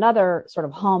gets to another sort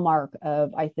of hallmark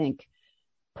of, I think,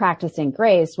 practicing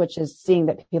grace, which is seeing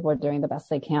that people are doing the best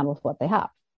they can with what they have.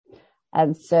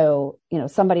 And so,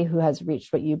 somebody who has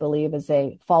reached what you believe is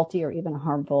a faulty or even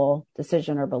harmful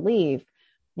decision or belief,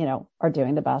 are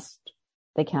doing the best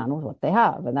they can with what they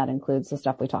have. And that includes the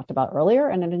stuff we talked about earlier.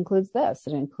 And it includes this.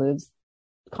 It includes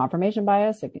confirmation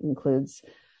bias. It includes,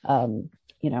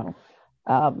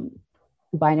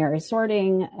 binary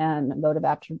sorting and mode of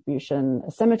attribution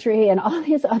asymmetry and all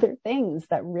these other things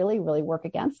that really, really work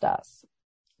against us.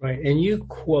 Right. And you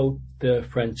quote the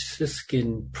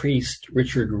Franciscan priest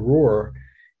Richard Rohr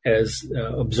as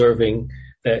observing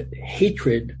that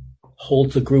hatred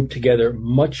holds a group together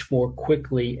much more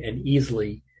quickly and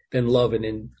easily than love and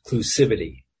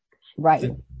inclusivity.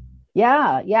 Right.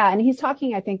 Yeah. And he's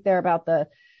talking, I think, there about the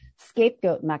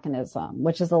scapegoat mechanism,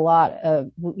 which is a lot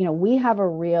of, we have a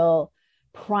real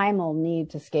primal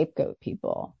need to scapegoat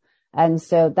people. And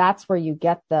so that's where you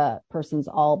get the person's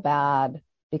all bad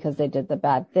because they did the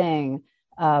bad thing,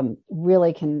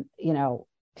 really can,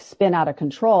 spin out of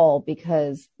control,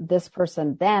 because this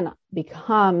person then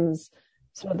becomes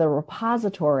sort of the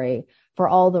repository for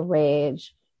all the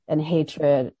rage and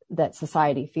hatred that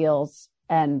society feels,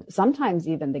 and sometimes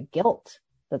even the guilt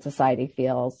that society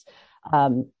feels.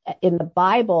 In the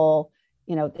Bible,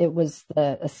 it was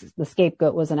the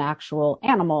scapegoat was an actual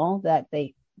animal that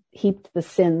they heaped the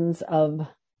sins of,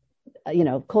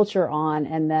 culture on,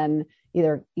 and then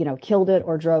either, killed it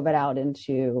or drove it out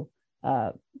into,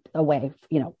 away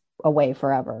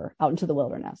forever, out into the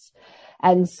wilderness.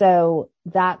 And so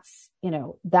that's,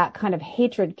 that kind of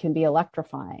hatred can be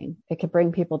electrifying. It can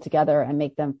bring people together and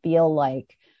make them feel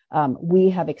like, we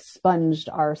have expunged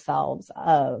ourselves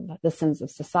of the sins of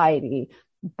society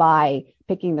by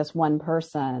picking this one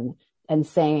person and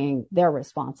saying they're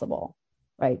responsible,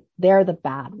 right? They're the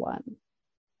bad one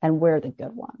and we're the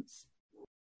good ones,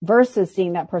 versus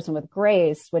seeing that person with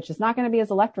grace, which is not going to be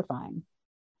as electrifying.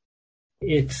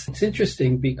 It's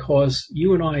interesting because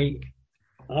you and I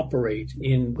operate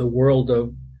in the world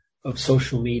of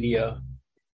social media,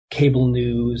 cable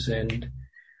news, and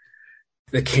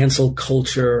the cancel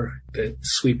culture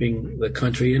that's sweeping the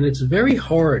country. And it's very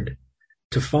hard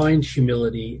to find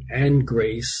humility and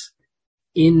grace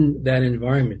in that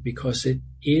environment, because it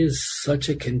is such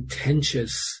a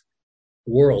contentious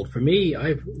world. For me,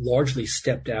 I've largely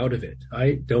stepped out of it.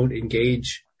 I don't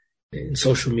engage in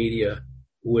social media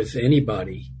with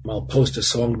anybody. I'll post a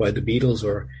song by the Beatles,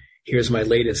 or here's my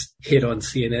latest hit on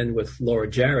CNN with Laura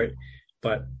Jarrett.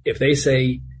 But if they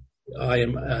say I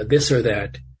am this or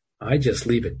that, I just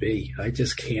leave it be. I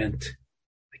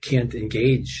can't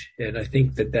engage. And I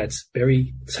think that that's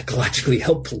very psychologically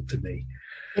helpful to me.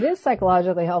 It is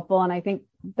psychologically helpful. And I think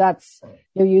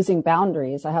you're using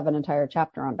boundaries. I have an entire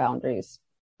chapter on boundaries,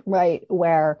 right?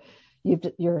 Where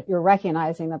you're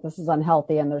recognizing that this is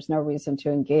unhealthy and there's no reason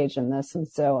to engage in this. And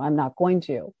so I'm not going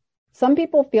to. Some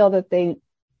people feel that they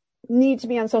need to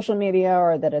be on social media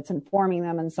or that it's informing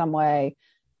them in some way.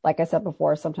 Like I said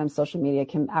before, sometimes social media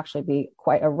can actually be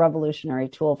quite a revolutionary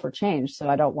tool for change. So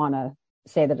I don't want to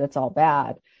say that it's all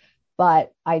bad,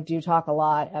 but I do talk a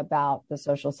lot about the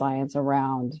social science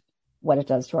around what it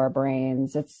does to our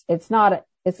brains. It's not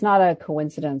a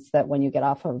coincidence that when you get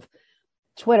off of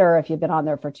Twitter, if you've been on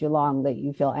there for too long, that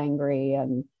you feel angry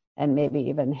and maybe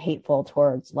even hateful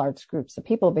towards large groups of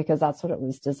people, because that's what it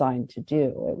was designed to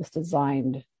do. It was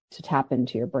designed to tap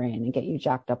into your brain and get you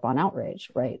jacked up on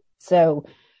outrage, right? So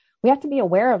we have to be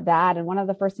aware of that. And one of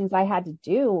the first things I had to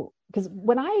do, because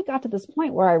when I got to this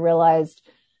point where I realized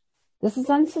this is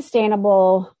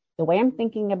unsustainable, the way I'm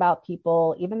thinking about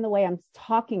people, even the way I'm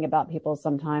talking about people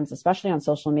sometimes, especially on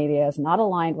social media, is not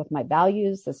aligned with my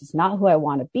values. This is not who I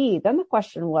want to be. Then the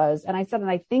question was, and I said,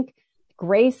 and I think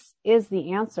grace is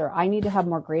the answer. I need to have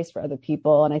more grace for other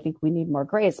people. And I think we need more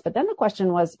grace. But then the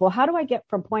question was, well, how do I get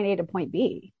from point A to point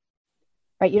B?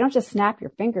 Right? You don't just snap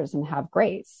your fingers and have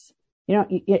grace.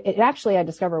 It actually, I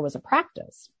discovered, was a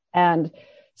practice. And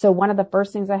so one of the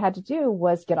first things I had to do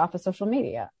was get off of social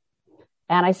media.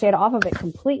 And I stayed off of it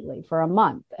completely for a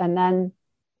month. And then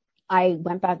I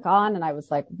went back on and I was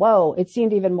like, whoa, it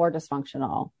seemed even more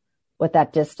dysfunctional with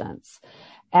that distance.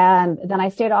 And then I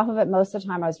stayed off of it most of the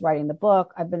time I was writing the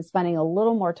book. I've been spending a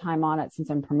little more time on it since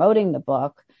I'm promoting the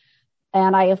book.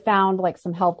 And I have found like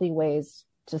some healthy ways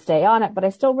to stay on it, but I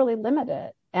still really limit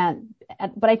it.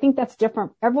 But I think that's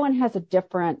different. Everyone has a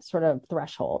different sort of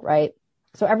threshold, right?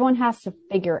 So everyone has to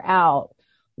figure out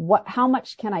how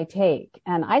much can I take?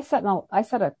 And I set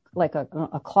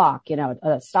a clock,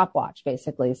 a stopwatch,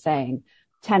 basically saying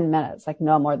 10 minutes, like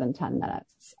no more than 10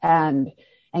 minutes and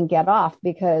get off,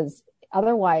 because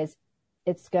otherwise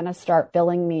it's going to start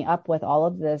filling me up with all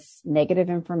of this negative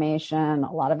information.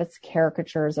 A lot of it's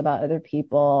caricatures about other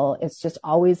people. It's just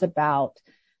always about,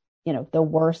 the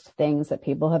worst things that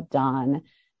people have done.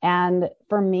 And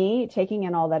for me, taking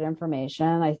in all that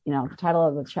information, the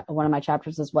title of one of my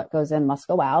chapters is "What Goes In Must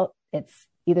Go Out." It's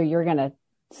either you're going to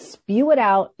spew it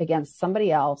out against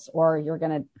somebody else, or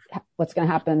what's going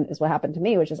to happen is what happened to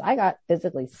me, which is I got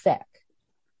physically sick.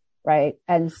 Right.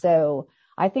 And so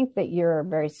I think that you're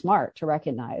very smart to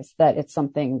recognize that it's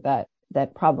something that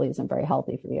probably isn't very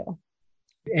healthy for you.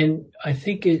 And I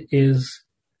think it is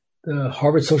the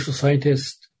Harvard social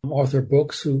scientist Arthur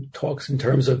Brooks who talks in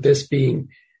terms of this being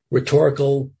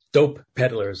rhetorical dope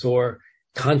peddlers or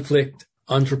conflict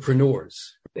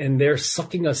entrepreneurs. And they're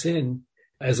sucking us in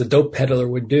as a dope peddler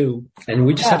would do. And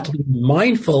we just have to be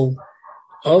mindful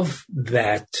of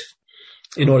that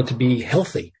in order to be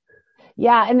healthy.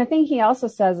 Yeah. And the thing he also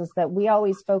says is that we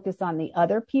always focus on the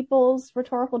other people's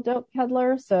rhetorical dope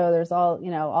peddler. So there's all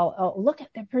look at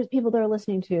the people they're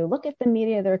listening to, look at the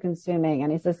media they're consuming.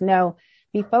 And he says, no,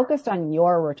 be focused on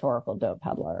your rhetorical dope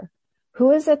peddler.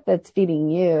 Who is it that's feeding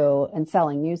you and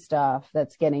selling you stuff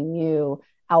that's getting you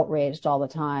outraged all the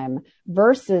time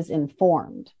versus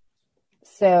informed?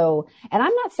 So, and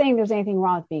I'm not saying there's anything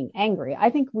wrong with being angry. I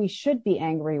think we should be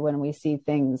angry when we see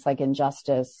things like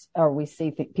injustice or we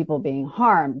see people being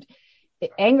harmed.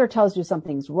 Anger tells you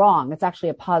something's wrong. It's actually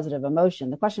a positive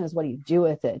emotion. The question is, what do you do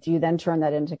with it? Do you then turn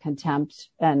that into contempt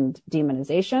and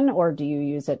demonization, or do you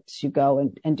use it to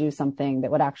go and do something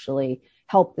that would actually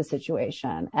help the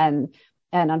situation? And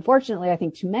unfortunately, I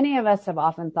think too many of us have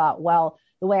often thought, well,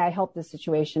 the way I help this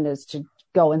situation is to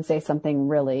go and say something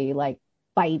really like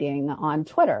biting on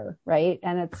Twitter, right?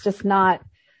 And it's just not,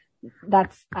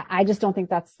 I just don't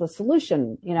think that's the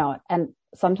solution, and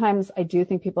sometimes I do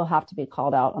think people have to be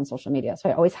called out on social media. So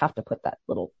I always have to put that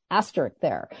little asterisk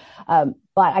there. But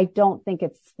I don't think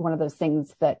it's one of those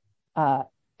things that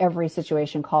every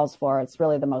situation calls for. It's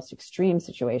really the most extreme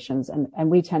situations. And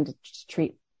we tend to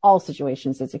treat all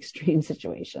situations as extreme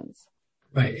situations.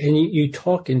 Right. And you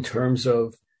talk in terms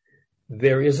of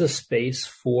there is a space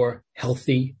for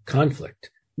healthy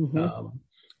conflict. Mm-hmm.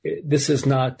 This is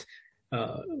not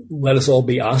let us all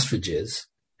be ostriches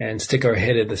and stick our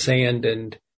head in the sand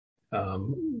and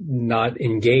not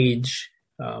engage.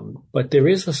 But there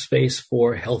is a space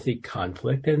for healthy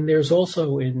conflict. And there's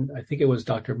also I think it was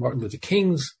Dr. Martin Luther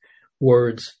King's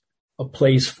words, a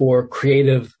place for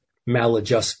creative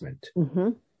maladjustment,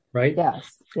 right?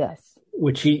 Yes.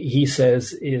 Which he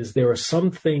says is there are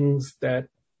some things that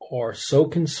are so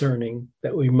concerning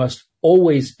that we must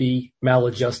always be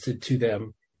maladjusted to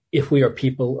them if we are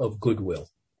people of goodwill.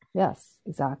 Yes,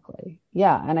 exactly.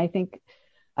 Yeah. And I think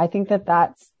that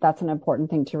that's an important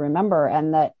thing to remember,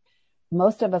 and that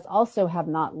most of us also have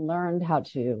not learned how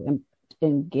to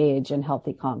engage in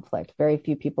healthy conflict. Very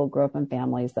few people grow up in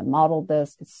families that modeled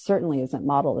this. It certainly isn't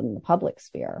modeled in the public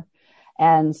sphere.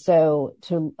 And so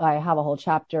I have a whole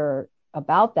chapter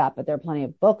about that, but there are plenty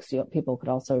of books people could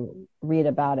also read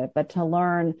about it. But to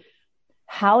learn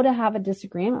how to have a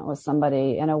disagreement with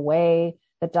somebody in a way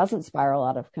that doesn't spiral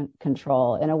out of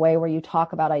control, in a way where you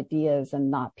talk about ideas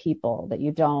and not people, that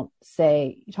you don't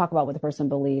you talk about what the person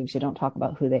believes, you don't talk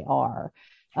about who they are,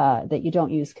 that you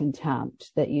don't use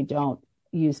contempt, that you don't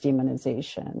use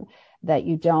demonization, that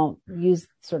you don't use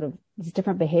sort of these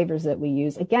different behaviors that we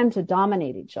use, again, to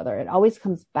dominate each other. It always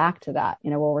comes back to that,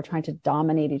 where we're trying to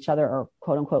dominate each other or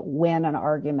quote unquote win an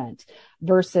argument,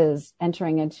 versus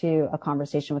entering into a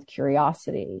conversation with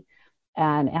curiosity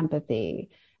and empathy.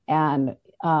 And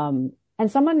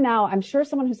someone now, I'm sure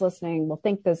someone who's listening will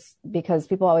think this, because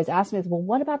people always ask me, well,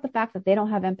 what about the fact that they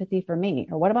don't have empathy for me?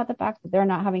 Or what about the fact that they're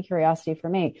not having curiosity for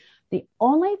me? The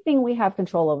only thing we have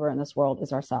control over in this world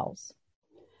is ourselves.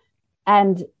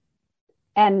 And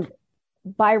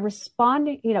by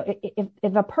responding,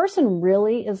 if a person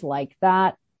really is like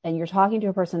that, and you're talking to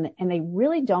a person and they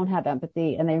really don't have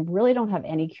empathy and they really don't have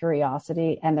any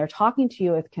curiosity, and they're talking to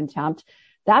you with contempt,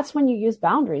 that's when you use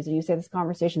boundaries and you say, this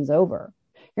conversation's over.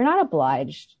 You're not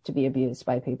obliged to be abused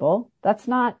by people. That's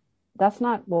not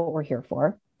what we're here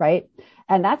for, right?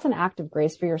 And that's an act of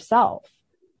grace for yourself,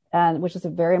 and which is a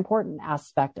very important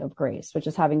aspect of grace, which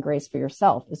is having grace for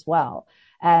yourself as well.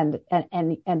 And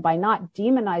by not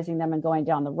demonizing them and going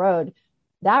down the road,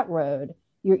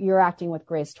 you're acting with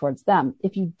grace towards them.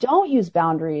 If you don't use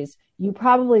boundaries, you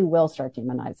probably will start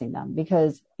demonizing them,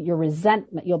 because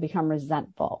you'll become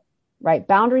resentful. Right?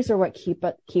 Boundaries are what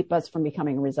keep us from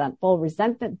becoming resentful.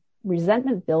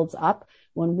 Resentment builds up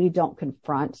when we don't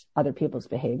confront other people's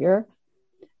behavior,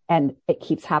 and it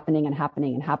keeps happening and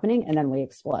happening and happening, and then we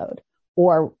explode,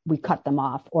 or we cut them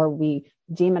off, or we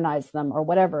demonize them, or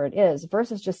whatever it is,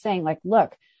 versus just saying, like,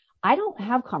 look, I don't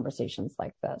have conversations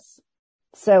like this.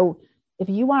 So if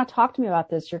you want to talk to me about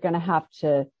this, you're going to have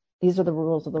to, these are the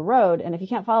rules of the road. And if you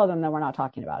can't follow them, then we're not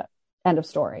talking about it. End of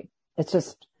story. It's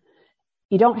just,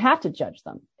 you don't have to judge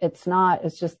them. It's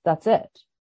just, that's it.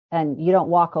 And you don't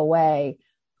walk away,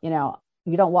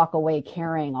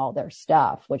 carrying all their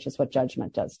stuff, which is what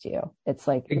judgment does to you. It's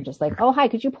like, you're just like, oh, hi,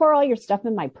 could you pour all your stuff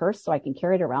in my purse so I can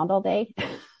carry it around all day?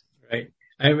 Right.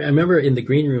 I remember in the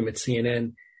green room at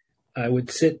CNN, I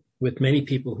would sit with many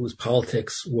people whose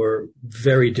politics were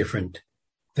very different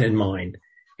than mine.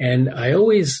 And I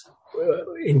always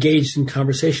engaged in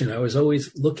conversation. I was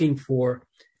always looking for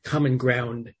common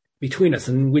ground between us.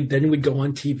 And then we'd go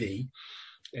on TV,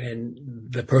 and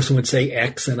the person would say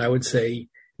X and I would say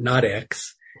not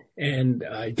X. And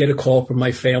I'd get a call from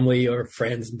my family or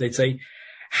friends, and they'd say,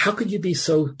 how could you be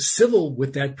so civil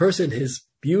with that person? His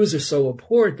views are so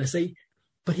abhorrent. I say,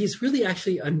 but he's really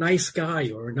actually a nice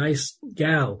guy or a nice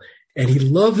gal, and he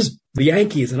loves the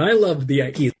Yankees and I love the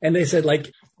Yankees. And they said,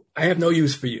 like, I have no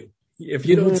use for you. If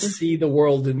you don't see the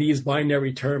world in these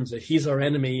binary terms, that he's our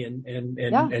enemy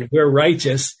and we're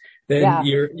righteous, then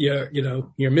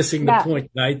you're missing the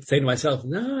point. And I say to myself,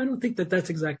 no, I don't think that's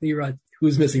exactly right.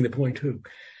 Who's missing the point? Who?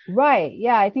 Right.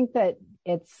 Yeah. I think that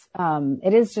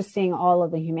it is just seeing all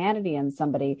of the humanity in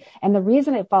somebody. And the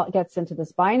reason it gets into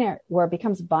this binary, where it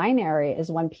becomes binary, is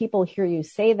when people hear you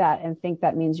say that and think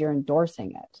that means you're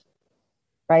endorsing it.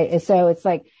 Right. So it's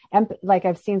like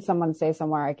I've seen someone say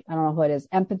somewhere, I don't know who it is,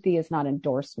 empathy is not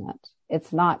endorsement.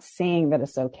 It's not saying that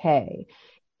it's okay,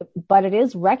 but it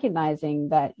is recognizing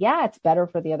that, yeah, it's better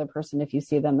for the other person if you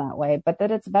see them that way, but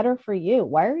that it's better for you.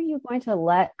 Why are you going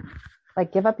to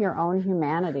give up your own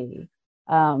humanity?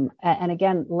 And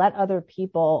again, let other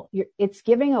people, it's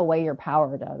giving away your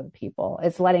power to other people.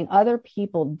 It's letting other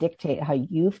people dictate how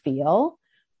you feel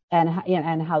and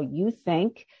how you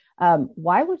think.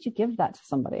 Why would you give that to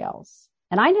somebody else?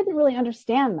 And I didn't really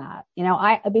understand that,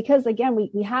 because again,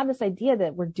 we have this idea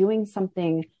that we're doing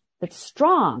something that's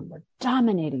strong. We're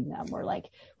dominating them. We're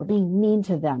being mean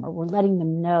to them, or we're letting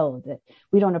them know that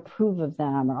we don't approve of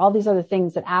them, or all these other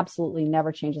things that absolutely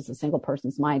never changes a single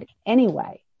person's mind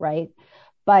anyway. Right.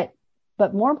 But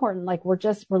more important, like we're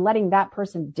letting that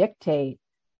person dictate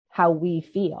how we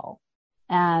feel.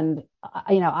 And,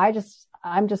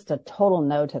 I'm just a total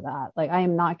no to that. Like, I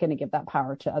am not going to give that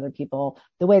power to other people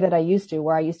the way that I used to,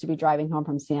 where I used to be driving home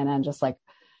from CNN, just like,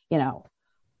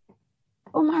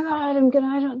 oh my God,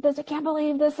 I can't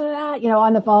believe this or that,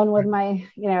 on the phone with my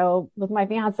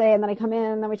fiance. And then I come in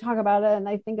and then we talk about it and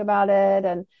I think about it.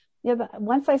 And,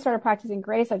 once I started practicing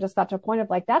grace, I just got to a point of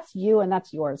like, that's you and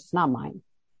that's yours. It's not mine.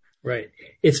 Right.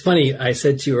 It's funny. I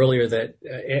said to you earlier that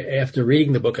after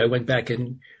reading the book, I went back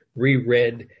and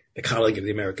reread The Colleague of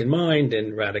the American Mind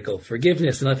and Radical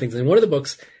Forgiveness and other things. And one of the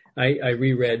books I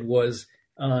reread was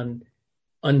on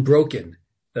Unbroken,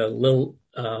 the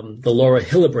Laura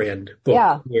Hillebrand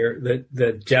book, where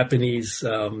the Japanese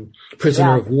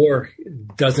prisoner of war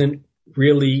doesn't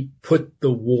really put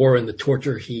the war and the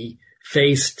torture he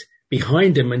faced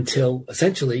behind him until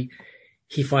essentially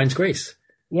he finds grace.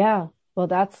 Yeah.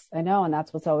 Well, I know. And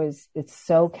that's it's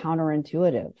so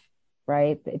counterintuitive,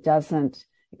 right? It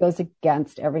goes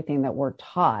against everything that we're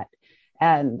taught.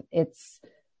 And it's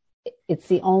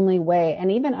the only way. And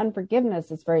even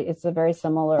unforgiveness it's a very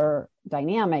similar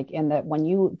dynamic, in that when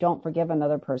you don't forgive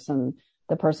another person,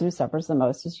 the person who suffers the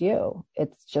most is you.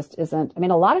 It just isn't. I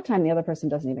mean, a lot of time the other person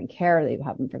doesn't even care that you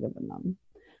haven't forgiven them.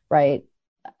 Right.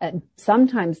 And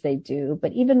sometimes they do,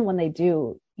 but even when they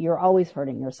do, you're always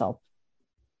hurting yourself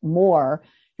more.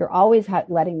 You're always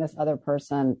letting this other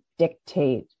person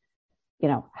dictate,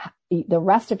 the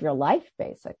rest of your life,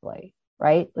 basically,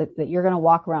 right? That you're going to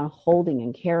walk around holding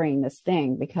and carrying this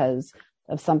thing because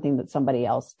of something that somebody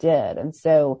else did. And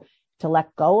so to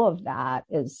let go of that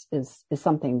is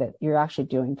something that you're actually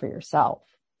doing for yourself.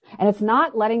 And it's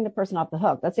not letting the person off the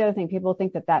hook. That's the other thing. People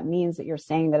think that means that you're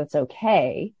saying that it's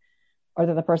okay, or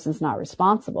that the person's not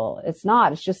responsible. It's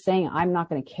not. It's just saying, I'm not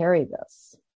going to carry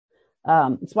this.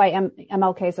 It's why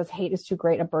MLK says hate is too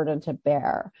great a burden to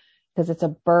bear, because it's a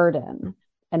burden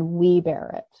and we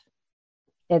bear it.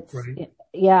 It's right.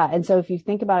 Yeah. And so if you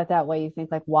think about it that way, you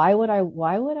think like, why would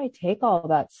I take all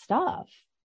that stuff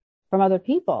from other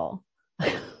people?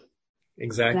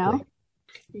 Exactly.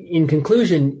 In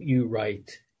conclusion, you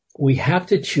write, we have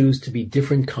to choose to be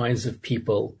different kinds of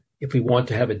people if we want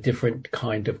to have a different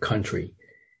kind of country.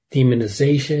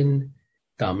 Demonization,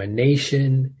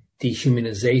 domination,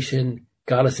 dehumanization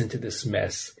got us into this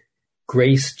mess.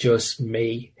 Grace just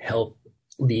may help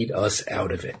lead us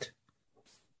out of it.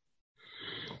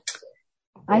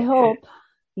 I hope.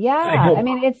 Yeah. I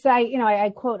mean, I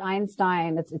quote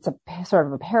Einstein. It's a sort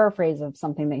of a paraphrase of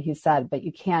something that he said, but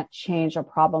you can't change a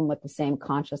problem with the same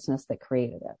consciousness that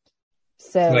created it.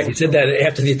 So, right, he said that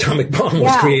after the atomic bomb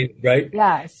was created, right?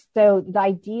 Yeah. So the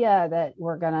idea that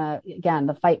we're gonna, again,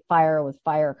 the fight fire with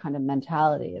fire kind of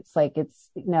mentality. It's like, if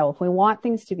we want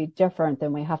things to be different,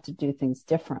 then we have to do things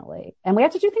differently, and we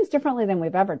have to do things differently than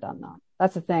we've ever done them.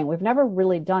 That's the thing. We've never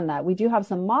really done that. We do have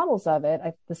some models of it.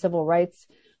 The civil rights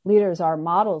leaders are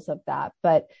models of that,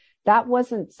 but that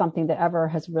wasn't something that ever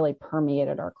has really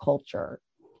permeated our culture.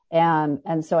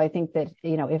 And so I think that,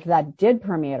 if that did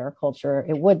permeate our culture,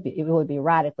 it would be a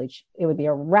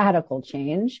radical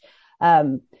change.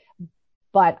 But,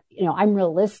 I'm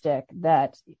realistic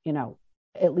that,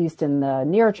 at least in the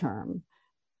near term,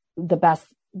 the best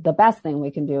thing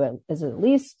we can do is at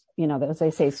least, as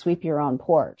they say, sweep your own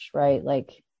porch, right?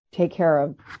 Like, take care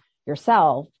of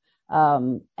yourself,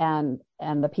 and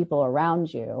the people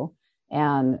around you,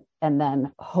 and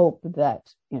then hope that,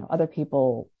 other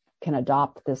people can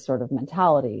adopt this sort of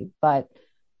mentality. But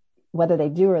whether they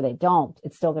do or they don't,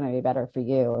 it's still going to be better for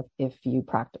you if you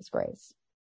practice grace.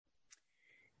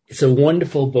 It's a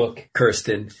wonderful book,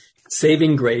 Kirsten.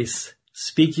 Saving Grace,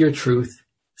 Speak Your Truth,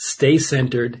 Stay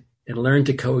Centered, and Learn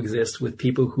to Coexist with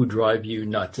People Who Drive You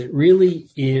Nuts. It really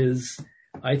is,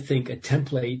 I think, a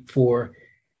template for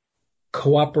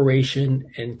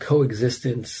cooperation and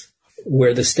coexistence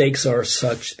where the stakes are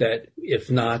such that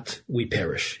if not, we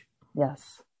perish.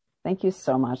 Yes. Thank you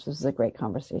so much. This was a great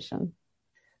conversation.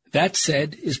 That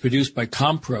Said is produced by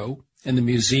Compro and the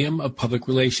Museum of Public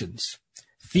Relations.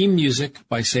 Theme music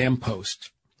by Sam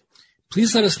Post.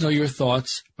 Please let us know your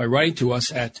thoughts by writing to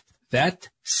us at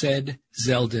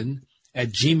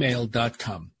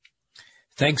thatsaidzeldin@gmail.com.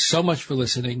 Thanks so much for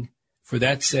listening. For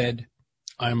That Said,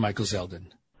 I'm Michael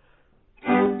Zeldin.